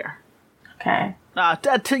not here. Okay.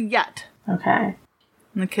 Yet. Okay.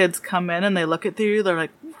 And the kids come in and they look at you. They're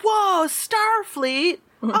like, "Whoa, Starfleet!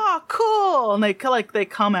 Oh, cool!" And they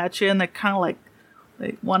come at you and they kind of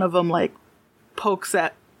like, one of them like pokes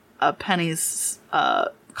at Penny's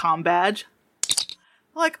comm badge.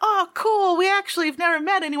 Like, "Oh, cool! We actually have never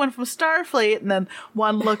met anyone from Starfleet." And then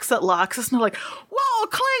one looks at Loxus and they're like, "Whoa,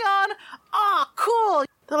 Klingon! Oh, cool!"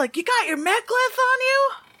 They're like, "You got your mechglyph on you?"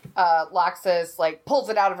 Loxus like pulls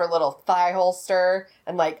it out of her little thigh holster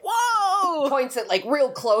and like whoa points it like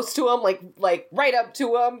real close to him, like right up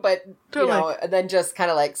to him, but you know, and then just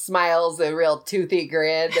kind of like smiles a real toothy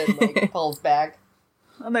grin and like pulls back.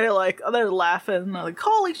 And they're laughing. And they're like,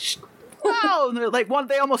 "Holy wow!" And they're like,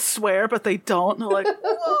 they almost swear, but they don't. And they're like,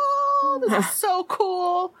 "Whoa, this is so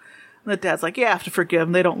cool!" And the dad's like, "You have to forgive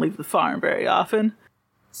them. They don't leave the farm very often."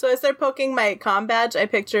 So as they're poking my comm badge, I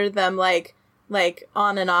picture them like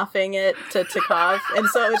on and offing it to Takov. And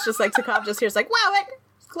so it's just like Takov just hears like, "Wow,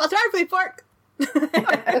 let's hardly fork." They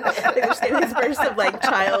just get this burst of like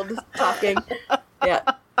child talking. Yeah.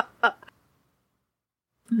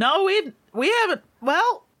 No, we haven't.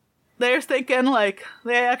 Well, they're thinking like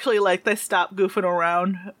they stop goofing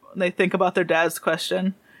around. They think about their dad's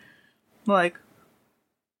question. Like,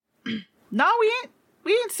 no,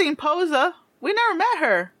 we ain't seen Posa. We never met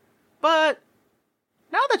her. But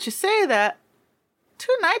now that you say that,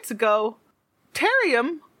 2 nights ago,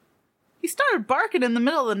 Terrium, he started barking in the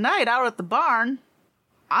middle of the night out at the barn.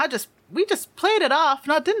 We just played it off.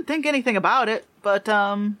 No, didn't think anything about it. But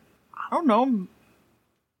I don't know.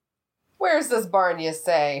 Where's this barn, you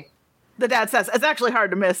say? The dad says it's actually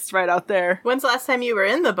hard to miss right out there. When's the last time you were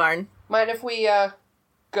in the barn? Mind if we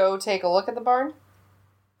go take a look at the barn?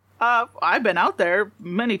 I've been out there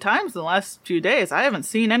many times in the last few days. I haven't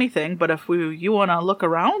seen anything, but if you want to look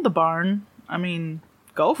around the barn, I mean,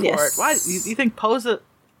 go for it. Why you think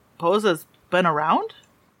Posa's been around?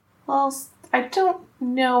 Well, I don't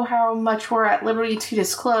know how much we're at liberty to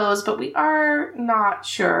disclose, but we are not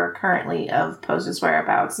sure currently of Posa's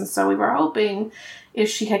whereabouts. And so we were hoping if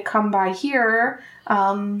she had come by here,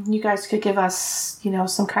 you guys could give us,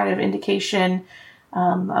 some kind of indication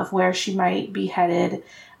of where she might be headed.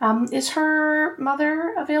 Is her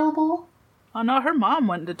mother available? Oh, no, her mom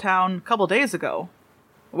went to town a couple days ago.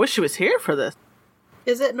 I wish she was here for this.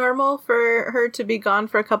 Is it normal for her to be gone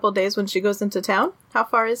for a couple days when she goes into town? How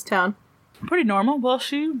far is town? Pretty normal. Well,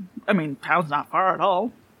 town's not far at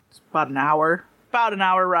all. It's about an hour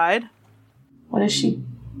ride. What does she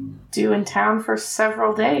do in town for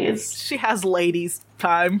several days? She has ladies'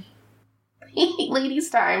 time. Ladies'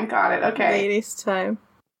 time, got it, okay. Ladies' time.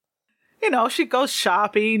 She goes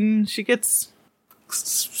shopping, she gets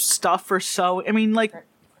stuff for sewing.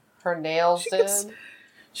 Her nails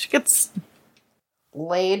she gets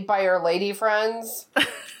laid by her lady friends.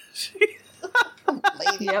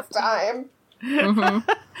 Ladies' time. Mm-hmm.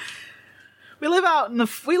 We live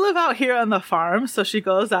out here on the farm, so she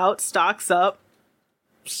goes out, stocks up,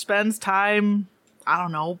 spends time, I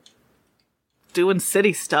don't know, doing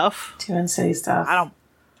city stuff.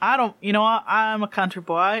 I don't, I'm a country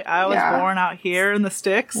boy. I was born out here in the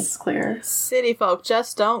sticks. It's clear. City folk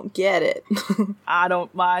just don't get it. I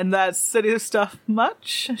don't mind that city stuff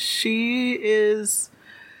much. She is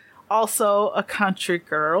also a country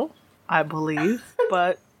girl, I believe,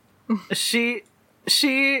 but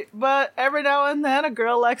but every now and then a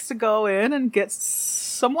girl likes to go in and get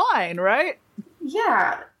some wine, right?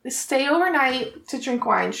 Yeah. Stay overnight to drink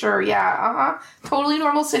wine, sure, yeah, Totally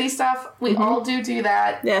normal city stuff. We all do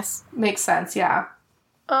that. Yes. Makes sense, yeah.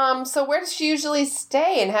 So where does she usually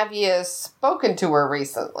stay, and have you spoken to her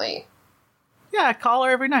recently? Yeah, I call her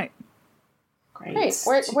every night. Great.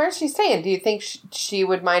 Where's she staying? Do you think she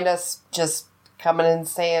would mind us just coming and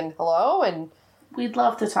saying hello? And we'd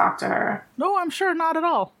love to talk to her. No, I'm sure not at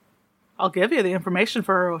all. I'll give you the information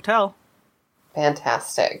for her hotel.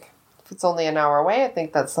 Fantastic. It's only an hour away. I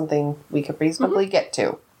think that's something we could reasonably get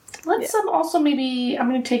to. Let's also maybe I'm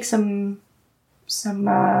going to take some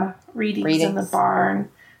readings in the barn,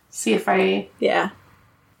 see if I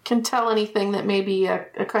can tell anything that maybe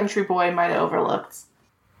a country boy might have overlooked.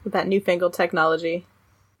 With that newfangled technology.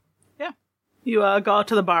 Yeah. You go out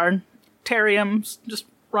to the barn. Terrium's just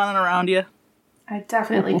running around you. I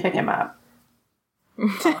definitely pick him up.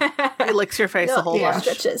 He licks your face a whole bunch.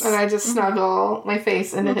 Stretches. And I just snuggle my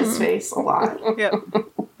face into his face a lot. Yep.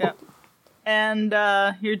 And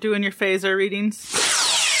you're doing your phaser readings.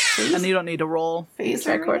 And you don't need to roll.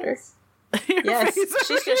 Phaser tricorder. Yes,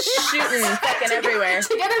 she's just shooting fucking everywhere.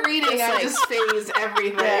 To get a reading, I just phase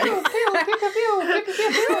everything. Burn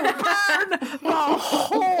the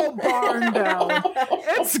whole barn down.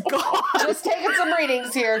 It's gone. Just taking some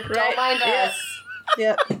readings here. Right. Don't mind us.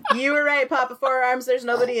 Yep. You were right, Papa Forearms. There's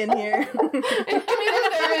nobody in here. I mean,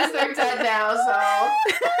 if there is, they're dead now, so.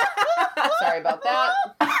 Sorry about that.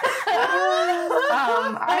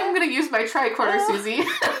 I'm going to use my tricorder, Susie.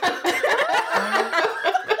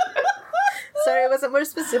 Sorry, I wasn't more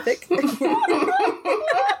specific.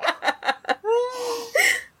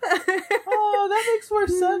 Oh, that makes more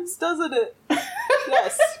sense, doesn't it?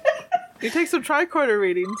 Yes. You take some tricorder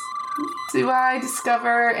readings. Do I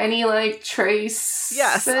discover any, traces?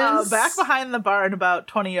 Yes. Back behind the barn, about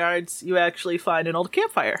 20 yards, you actually find an old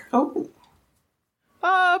campfire. Oh.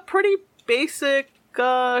 Pretty basic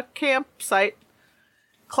campsite.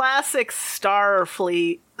 Classic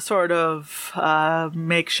Starfleet sort of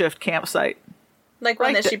makeshift campsite. Like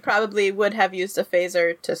one that she probably would have used a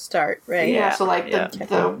phaser to start, right? Yeah, so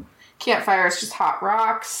the campfire is just hot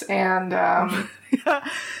rocks and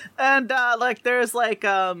and there's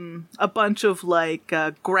a bunch of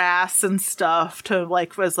grass and stuff to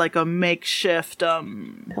as a makeshift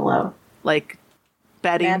pillow,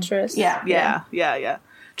 bedding, mattress. Yeah.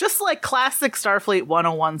 Just classic Starfleet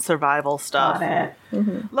 101 survival stuff. Got it.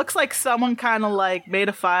 Mm-hmm. Looks like someone kind of made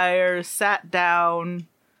a fire, sat down,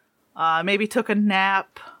 maybe took a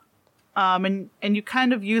nap, and you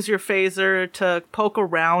kind of use your phaser to poke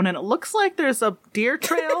around, and it looks like there's a deer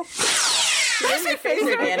trail. Use your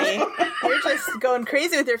phaser, Danny. You're just going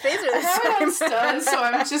crazy with your phaser this time. I'm stunned, so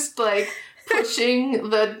I'm just pushing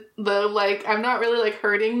the I'm not really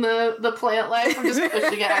hurting the plant life. I'm just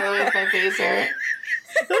pushing it out of the way with my phaser.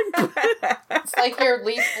 It's like you're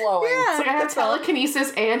leaf blowing. Yeah, it's I have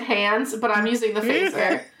telekinesis and hands, but I'm using the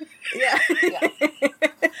phaser. Yeah.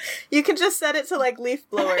 You can just set it to leaf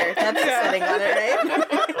blower. That's the setting on it, right?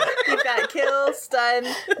 You've got kill, stun,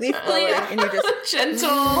 leaf blower, and you just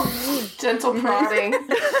gentle prodding.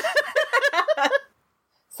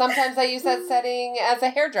 Sometimes I use that setting as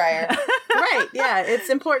a hairdryer. Right, yeah. It's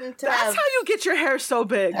important to That's have... how you get your hair so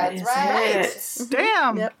big. That's right.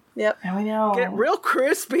 Damn. Yep. And we know. Get real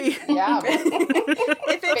crispy. Yeah.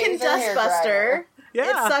 If it can dustbuster, Yeah.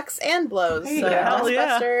 it sucks and blows. So Hell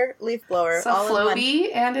yeah. dustbuster, leaf blower, It's a all in one.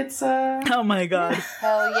 floaty, and it's a... Oh my god.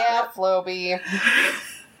 Hell yeah, Floby.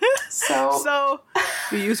 So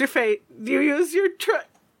you use your fate. You use your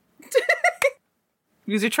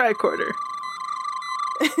use your tricorder.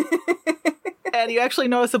 And you actually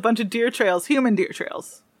notice a bunch of deer trails, human deer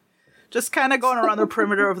trails. Just kind of going around the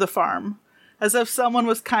perimeter of the farm. As if someone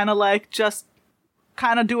was kind of like just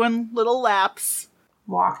kind of doing little laps.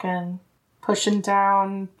 walking, pushing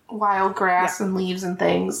down wild grass and leaves and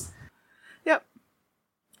things. Yep.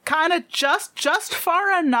 Kind of just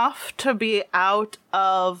far enough to be out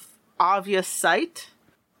of obvious sight,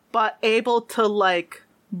 but able to like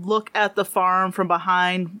look at the farm from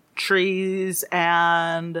behind trees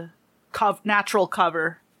and natural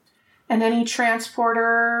cover. And any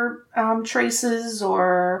transporter traces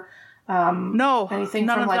or No, anything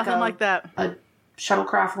none from of like nothing like that. a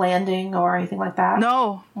shuttlecraft landing or anything like that?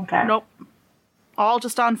 No. Okay. Nope. All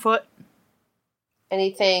just on foot.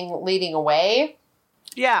 Anything leading away?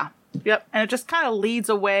 Yeah. Yep. And it just kind of leads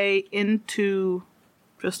away into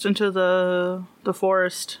the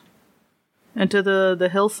forest, into the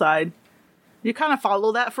hillside. You kind of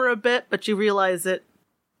follow that for a bit, but you realize it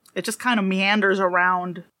just kind of meanders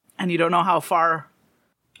around, and you don't know how far.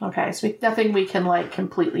 Okay, so nothing we can like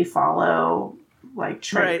completely follow, like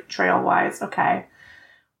trail wise. Okay,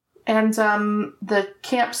 and the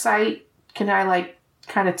campsite, can I like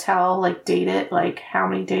kind of tell, like date it, like how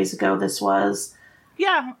many days ago this was?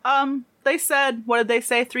 Yeah. They said, what did they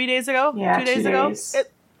say? 3 days ago? Yeah, 2 days ago.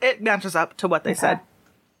 It matches up to what they said.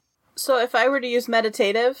 So if I were to use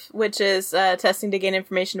meditative, which is testing to gain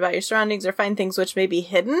information about your surroundings or find things which may be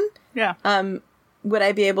hidden, Yeah. would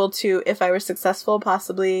I be able to, if I were successful,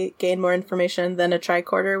 possibly gain more information than a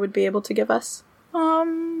tricorder would be able to give us?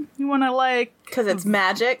 You want to like, Because it's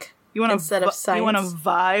magic instead of science. You want to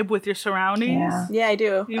vibe with your surroundings? Yeah, I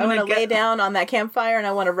do. You I want to wanna lay down on that campfire and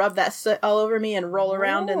I want to rub that soot all over me and roll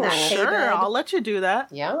around in that hay Sure, bed. I'll let you do that.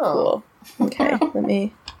 Yeah. Cool. Okay, let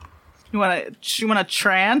me... You want to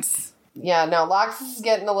trance? Yeah, no, Lox is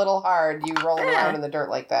getting a little hard. You rolling around in the dirt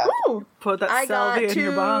like that. Ooh, Put that I got salvia in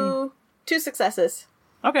your bung. 2 successes.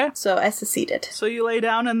 Okay. So I succeeded. So you lay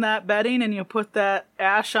down in that bedding and you put that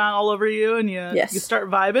ash on all over you and you start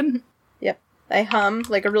vibing? Yep. I hum,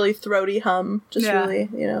 like a really throaty hum. Just really,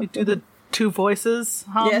 You do the 2 voices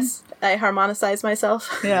hum? Yes. I harmonicize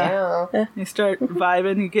myself. Yeah. You start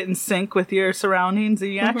vibing, you get in sync with your surroundings,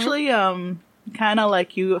 and you actually, kind of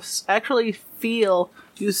like, you actually feel,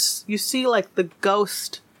 you see like the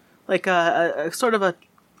ghost, like a sort of a,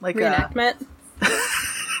 like reenactment?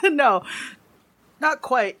 No, not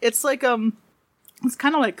quite. It's like, it's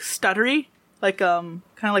kind of like stuttery, like, kind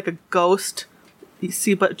of like a ghost. You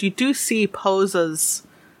see, but you do see Posa's,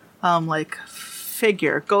 like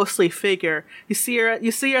figure, ghostly figure. You see her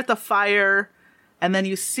at the fire, and then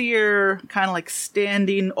you see her kind of like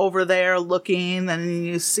standing over there looking, and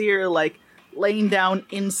you see her like laying down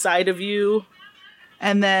inside of you,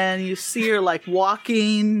 and then you see her like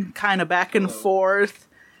walking kind of back and forth,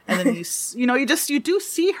 and then you do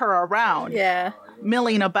see her around,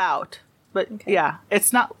 milling about. But yeah,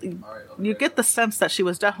 it's not. You get the sense that she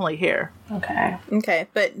was definitely here. Okay,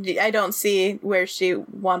 but I don't see where she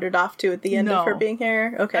wandered off to at the end of her being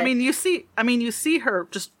here. Okay, I mean, you see her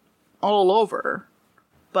just all over,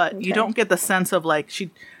 but you don't get the sense of like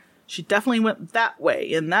she definitely went that way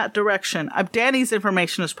in that direction. Danny's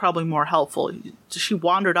information is probably more helpful. She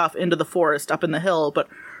wandered off into the forest up in the hill, but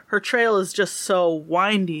her trail is just so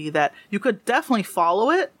windy that you could definitely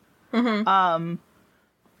follow it.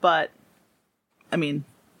 But I mean,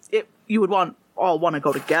 you would all want to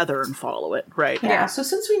go together and follow it, right? Yeah, so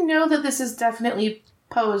since we know that this is definitely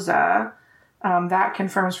Posa, that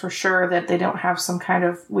confirms for sure that they don't have some kind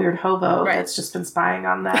of weird hobo that's just been spying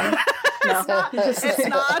on them. It's not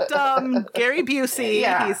Gary Busey.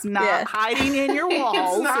 Yeah. He's not hiding in your walls.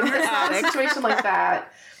 It's not, in your it's not a attic. situation like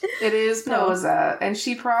that. It is Posa, and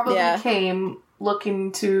she probably came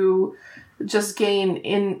looking to just gain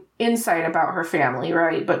insight about her family,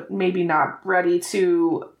 right? But maybe not ready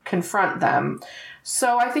to confront them.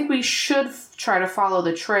 So I think we should try to follow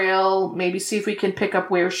the trail, maybe see if we can pick up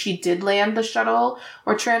where she did land the shuttle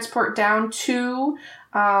or transport down to,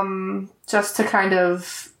 just to kind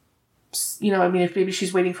of, I mean, if maybe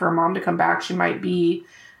she's waiting for her mom to come back, she might be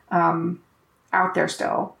out there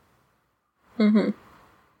still.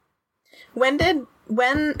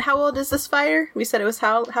 How old is this fire? We said it was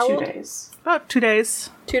how old? 2 days. About 2 days.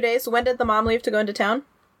 2 days. When did the mom leave to go into town?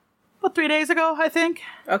 About 3 days ago, I think.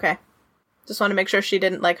 Okay. Just want to make sure she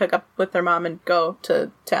didn't, like, hook up with her mom and go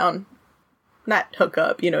to town. Not hook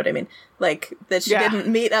up, you know what I mean? Like, that she didn't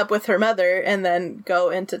meet up with her mother and then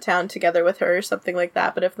go into town together with her or something like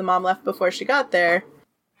that. But if the mom left before she got there...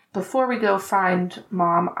 Before we go find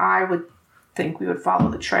Mom, I would think we would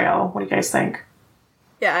follow the trail. What do you guys think?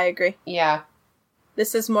 Yeah, I agree. Yeah.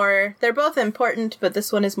 This is more... They're both important, but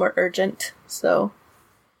this one is more urgent, so...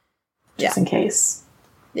 Just in case.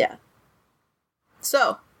 Yeah.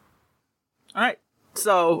 So... Alright.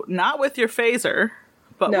 So, not with your phaser...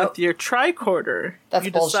 But with your tricorder,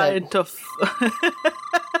 you decide to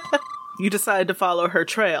you decide to follow her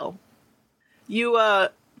trail. You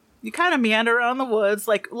kind of meander around the woods,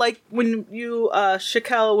 like when you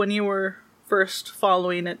Shakel, when you were first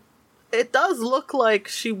following it. It does look like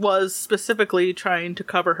she was specifically trying to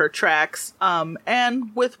cover her tracks.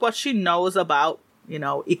 And with what she knows about,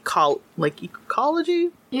 ecology,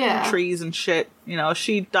 trees and shit.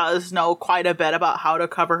 She does know quite a bit about how to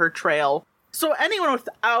cover her trail. So anyone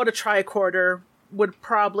without a tricorder would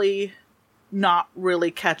probably not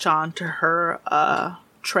really catch on to her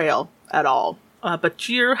trail at all. But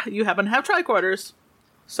you happen to have tricorders,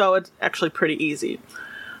 so it's actually pretty easy.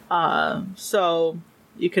 So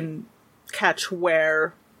you can catch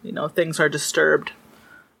where, things are disturbed.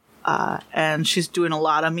 And she's doing a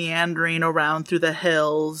lot of meandering around through the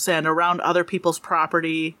hills and around other people's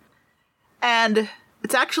property. And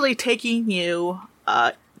it's actually taking you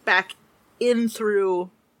back in through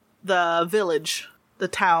the village, the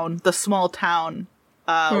town, the small town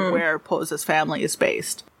where Posa's family is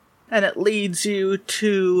based. And it leads you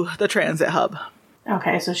to the transit hub.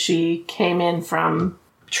 Okay, so she came in from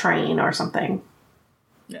train or something.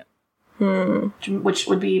 Yeah. Which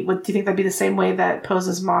do you think that'd be the same way that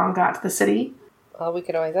Posa's mom got to the city? Well, we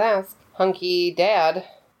could always ask. Hunky Dad.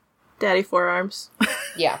 Daddy Forearms.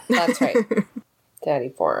 Yeah, that's right. Daddy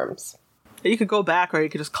Forearms. You could go back or you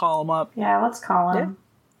could just call him up. Yeah, let's call him.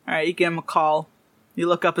 Yeah. Alright, you give him a call. You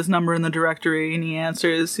look up his number in the directory and he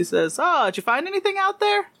answers. He says, did you find anything out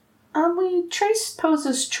there? We traced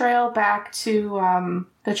Posa's trail back to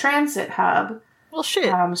the transit hub. Well,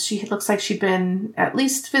 shit. She looks like she'd been at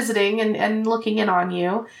least visiting and looking in on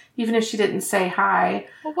you, even if she didn't say hi.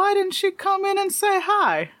 Well, why didn't she come in and say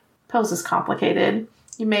hi? Posa's complicated.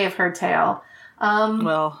 You may have heard tale.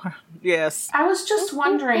 Well, yes. I was just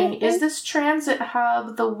wondering, is this transit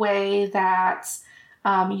hub the way that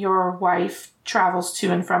your wife travels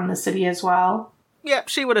to and from the city as well? Yep,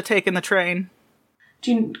 she would have taken the train.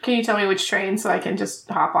 Can you tell me which train so I can just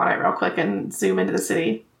hop on it real quick and zoom into the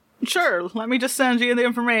city? Sure, let me just send you the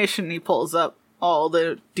information. He pulls up all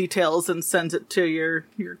the details and sends it to your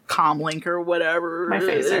comlink or whatever. My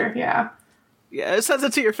phaser, yeah. Yeah, it sends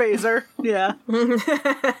it to your phaser. Yeah.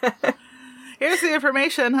 Here's the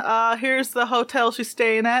information. Here's the hotel she's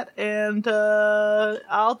staying at, and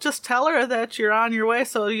I'll just tell her that you're on your way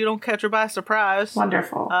so you don't catch her by surprise.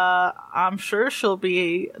 Wonderful. I'm sure she'll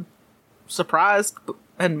be surprised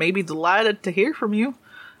and maybe delighted to hear from you.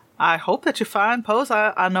 I hope that you find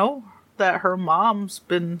Posa. I know that her mom's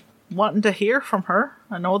been wanting to hear from her.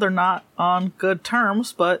 I know they're not on good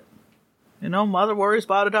terms, but, mother worries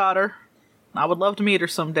about a daughter. I would love to meet her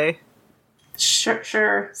someday.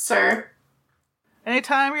 Sure, sir.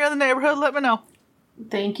 Anytime you're in the neighborhood, let me know.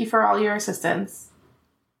 Thank you for all your assistance.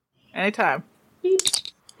 Anytime. Beep.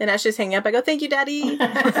 And as she's hanging up, I go, thank you, Daddy.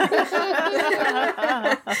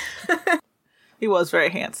 He was very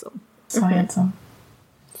handsome. So handsome.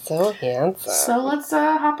 So handsome. So let's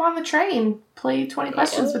hop on the train, play 20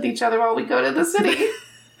 questions with each other while we go to the city.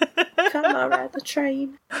 Come on, ride the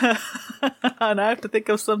train. And I have to think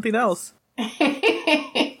of something else.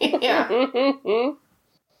 Yeah.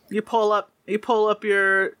 You pull up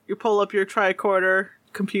your tricorder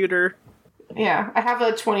computer. Yeah, I have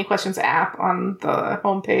a 20 questions app on the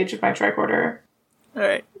homepage of my tricorder.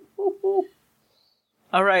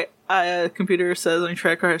 All right. Computer says on your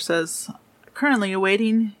tricorder says, currently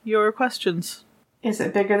awaiting your questions. Is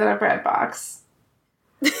it bigger than a bread box?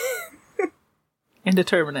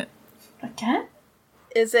 Indeterminate. Again?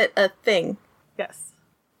 Is it a thing? Yes.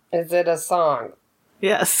 Is it a song?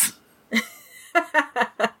 Yes.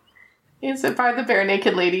 Is it by the Bare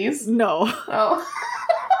Naked Ladies? No. Oh.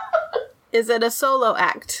 Is it a solo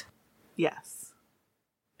act? Yes.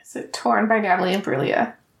 Is it Torn by Natalie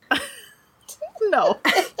Imbruglia? No.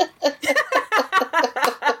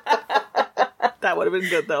 That would have been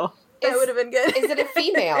good, though. That would have been good. Is it a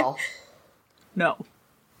female? No.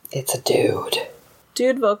 It's a dude.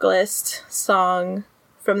 Dude vocalist song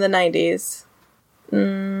from the 90s.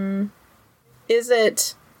 Is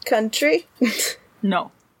it country?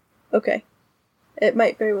 No. Okay. It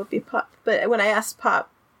might very well be pop. But when I asked pop,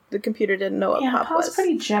 the computer didn't know what pop was. Pop's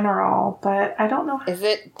pretty general, but I don't know. Is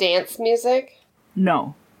it dance music?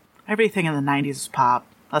 No. Everything in the 90s is pop.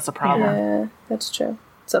 That's a problem. Yeah, that's true.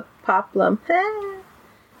 It's a poplum.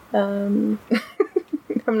 I'm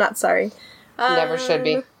not sorry. Never should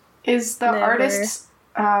be. Is the artist...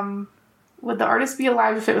 would the artist be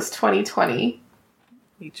alive if it was 2020?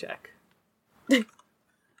 Let me check.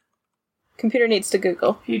 Computer needs to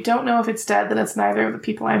Google. If you don't know if it's dead, then it's neither of the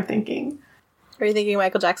people I'm thinking. Are you thinking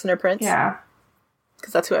Michael Jackson or Prince? Yeah.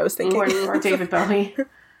 Because that's who I was thinking. Or David Bowie.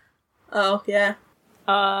 Oh, yeah.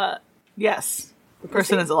 Yes. The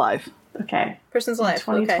person is alive. Okay. Person's alive. In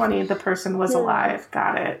 2020, the person was alive.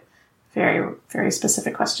 Got it. Very, very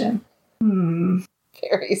specific question.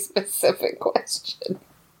 Very specific question.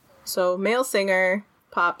 So, male singer,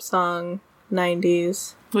 pop song,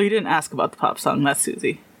 90s. Well, you didn't ask about the pop song. That's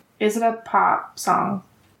Susie. Is it a pop song?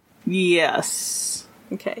 Yes.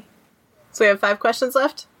 Okay. So we have 5 questions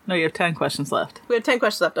left? No, you have 10 questions left. We have 10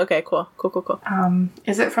 questions left. Okay, cool. Cool.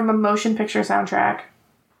 Is it from a motion picture soundtrack?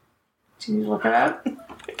 Do you need to look it up?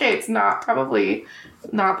 Okay, it's not probably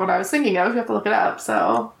not what I was thinking of. You have to look it up,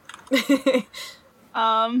 so.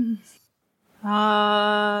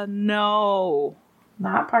 No.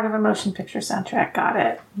 Not part of a motion picture soundtrack. Got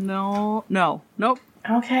it. No. Nope.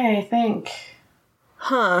 Okay, I think.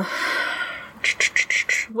 Huh.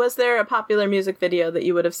 Was there a popular music video that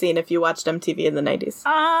you would have seen if you watched MTV in the 90s?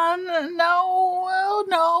 No. Well,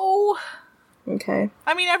 no. Okay.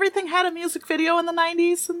 I mean, everything had a music video in the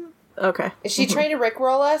 90s. Okay. Is she trying to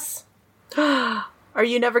rickroll us? Are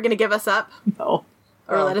you never going to give us up? No.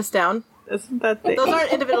 Or let us down? Isn't that the... Those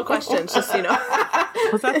aren't individual questions, just so you know.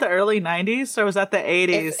 Was that the early 90s or was that the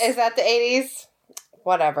 80s? Is that the 80s?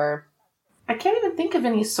 Whatever. I can't even think of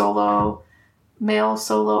any male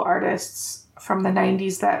solo artists from the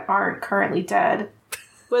 90s that aren't currently dead.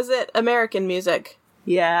 Was it American music?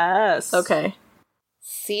 Yes. Okay.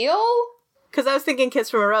 Seal? Because I was thinking Kiss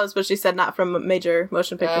from a Rose, but she said not from a major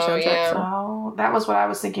motion picture soundtrack. Yeah. So. Oh, that was what I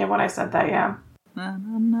was thinking when I said that, yeah.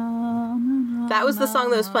 That was the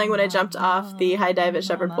song that was playing when I jumped off the high dive at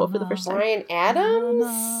Shepherd Pool for the first time. Bryan Adams?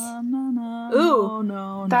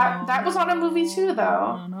 Ooh. That was on a movie too,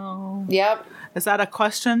 though. Yep. Is that a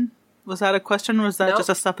question? Was that a question or was that Nope. just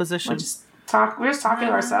a supposition? We're just talking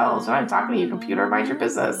to ourselves. I'm talking to you, computer. Mind your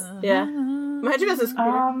business. Yeah. Mind your business,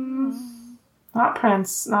 computer. Not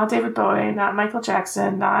Prince, not David Bowie, not Michael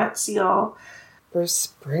Jackson, not Seal. Bruce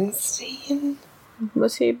Springsteen?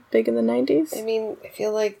 Was he big in the 90s? I mean, I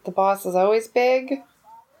feel like the boss is always big.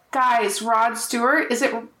 Guys, Rod Stewart? Is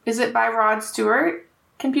it by Rod Stewart?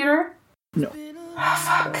 Computer? No. Oh,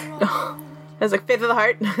 fuck. I was like, Faith of the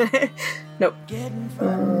Heart? Nope.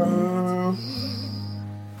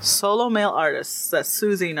 Solo male artists that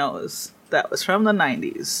Susie knows that was from the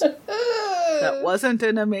 90s. That wasn't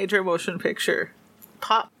in a major motion picture.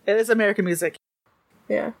 Pop. It is American music.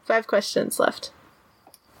 Yeah. 5 questions left.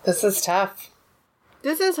 This is tough.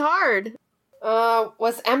 This is hard.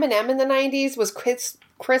 Was Eminem in the 90s? Was Chris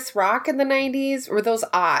Rock in the 90s? Or were those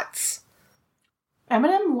aughts?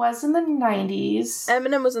 Eminem was in the 90s.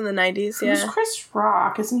 Eminem was in the 90s, yeah. Who's Chris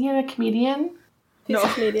Rock? Isn't he a comedian? He's a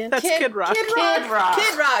comedian. That's Kid Rock. Kid Rock.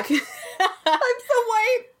 Kid Rock. I'm so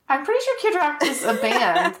white. I'm pretty sure Kid Rock is a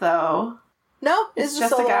band, though. No, It's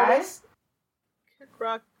just a guy. Kid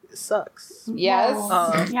Rock sucks. Yes.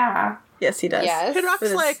 Yeah. Yes, he does. Yes. Kid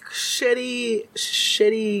Rock's like shitty,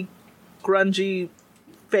 grungy,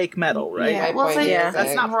 fake metal, right? Yeah. Well, it's like, Yeah.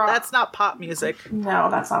 That's not pop music.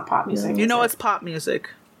 No, that's not pop music. You know it's pop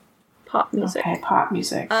music. Pop music. Okay, pop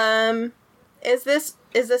music. Is this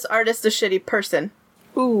artist a shitty person?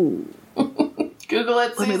 Ooh. Google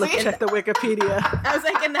it, Let me check the Wikipedia. I was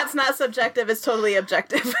thinking that's not subjective, it's totally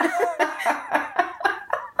objective.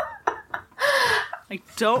 I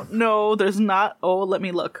don't know. There's not. Oh, let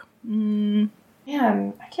me look. Man,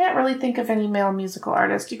 I can't really think of any male musical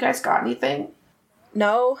artist. You guys got anything?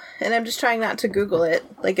 No, and I'm just trying not to Google it.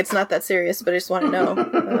 Like, it's not that serious, but I just want to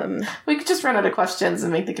know. We could just run out of questions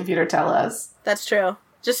and make the computer tell us. That's true.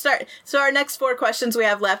 Just start. So our next 4 questions we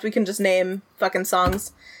have left, we can just name fucking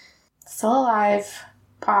songs. Still alive,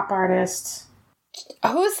 pop artist.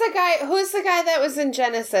 Who's the guy that was in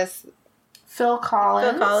Genesis? Phil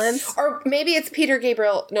Collins. Phil Collins. Or maybe it's Peter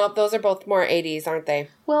Gabriel. No, those are both more 80s, aren't they?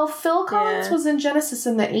 Well, Phil Collins was in Genesis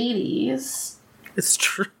in the 80s. It's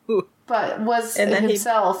true. But was And then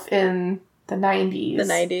himself in the 90s. The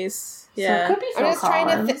 90s. Yeah. So it could be Phil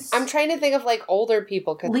Collins. I'm trying to think of like older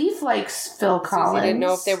people. Leaf likes Phil Collins. Susie didn't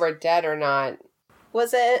know if they were dead or not.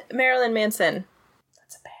 Was it Marilyn Manson?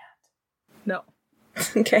 That's a band. No.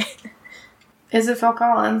 Okay. Is it Phil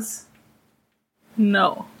Collins?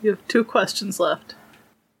 No. You have 2 questions left.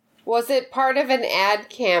 Was it part of an ad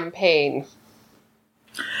campaign?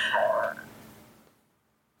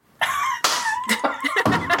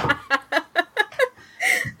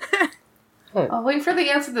 I'll wait for the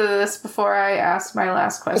answer to this before I ask my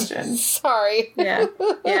last question. Sorry. Yeah.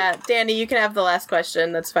 Danny, you can have the last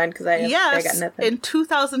question. That's fine, because I got nothing. In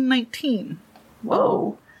 2019.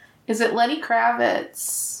 Whoa. Is it Lenny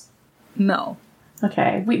Kravitz? No.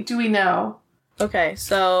 Okay. Do we know? Okay,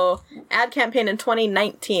 so ad campaign in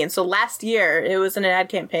 2019. So last year, it was an ad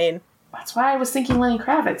campaign. That's why I was thinking Lenny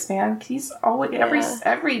Kravitz, man. He's always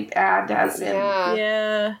every ad has him.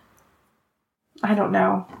 Yeah. I don't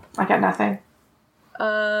know. I got nothing.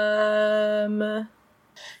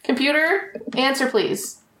 Computer, answer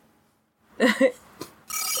please.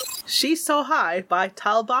 She's So High by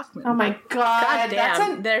Tal Bachman. Oh my god. God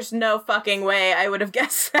damn. There's no fucking way I would have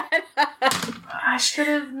guessed that. I should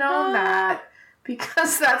have known that.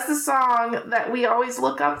 Because that's the song that we always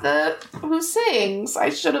look up who sings. I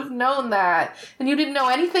should have known that. And you didn't know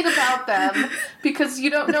anything about them because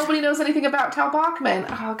nobody knows anything about Tal Bachman.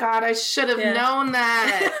 Oh god, I should have known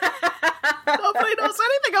that. Nobody knows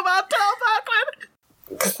anything about Tal Bachman.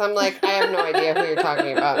 Because I'm like, I have no idea who you're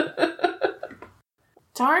talking about.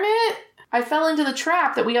 Darn it. I fell into the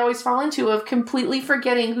trap that we always fall into of completely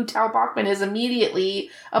forgetting who Tal Bachman is immediately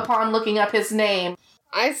upon looking up his name.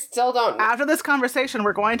 I still don't. After this conversation,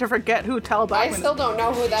 we're going to forget who Tal Bachman is. I still don't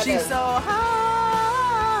know who that is. She's so high,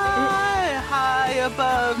 high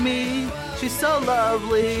above me. She's so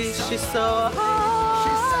lovely. She's so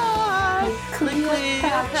high.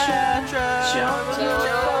 Cleopatra.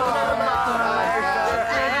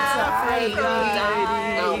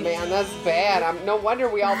 Oh man, that's bad. No wonder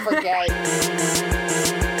we all forget.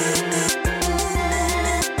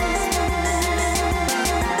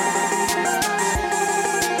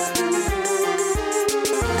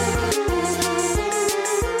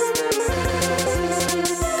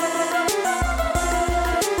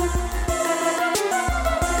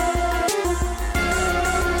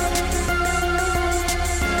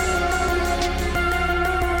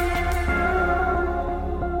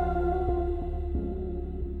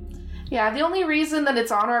 Yeah, the only reason that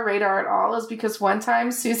it's on our radar at all is because one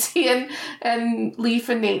time Susie and Leaf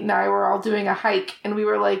and Nate and I were all doing a hike and we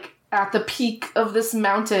were like at the peak of this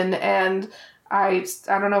mountain and I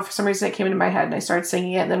don't know, for some reason it came into my head and I started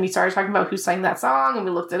singing it and then we started talking about who sang that song and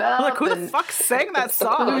we looked it up. Like, who the fuck sang that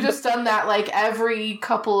song? We've just done that like every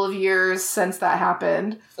couple of years since that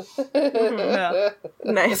happened. Yeah.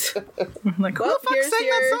 Nice. Like, who the fuck sang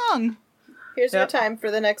that song? Here's your time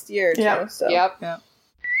for the next year, too. Yep. So. Yep.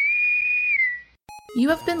 You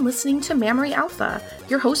have been listening to Mammary Alpha.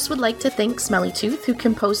 Your hosts would like to thank Smelly Tooth, who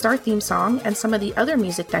composed our theme song and some of the other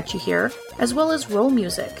music that you hear, as well as Roll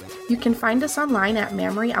Music. You can find us online at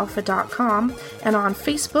mammaryalpha.com and on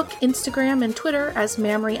Facebook, Instagram, and Twitter as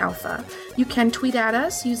Mammary Alpha. You can tweet at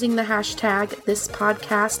us using the hashtag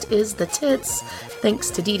ThisPodcastIsTheTits, thanks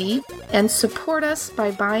to Dee Dee, and support us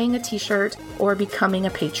by buying a t-shirt or becoming a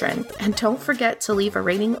patron. And don't forget to leave a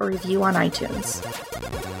rating or review on iTunes.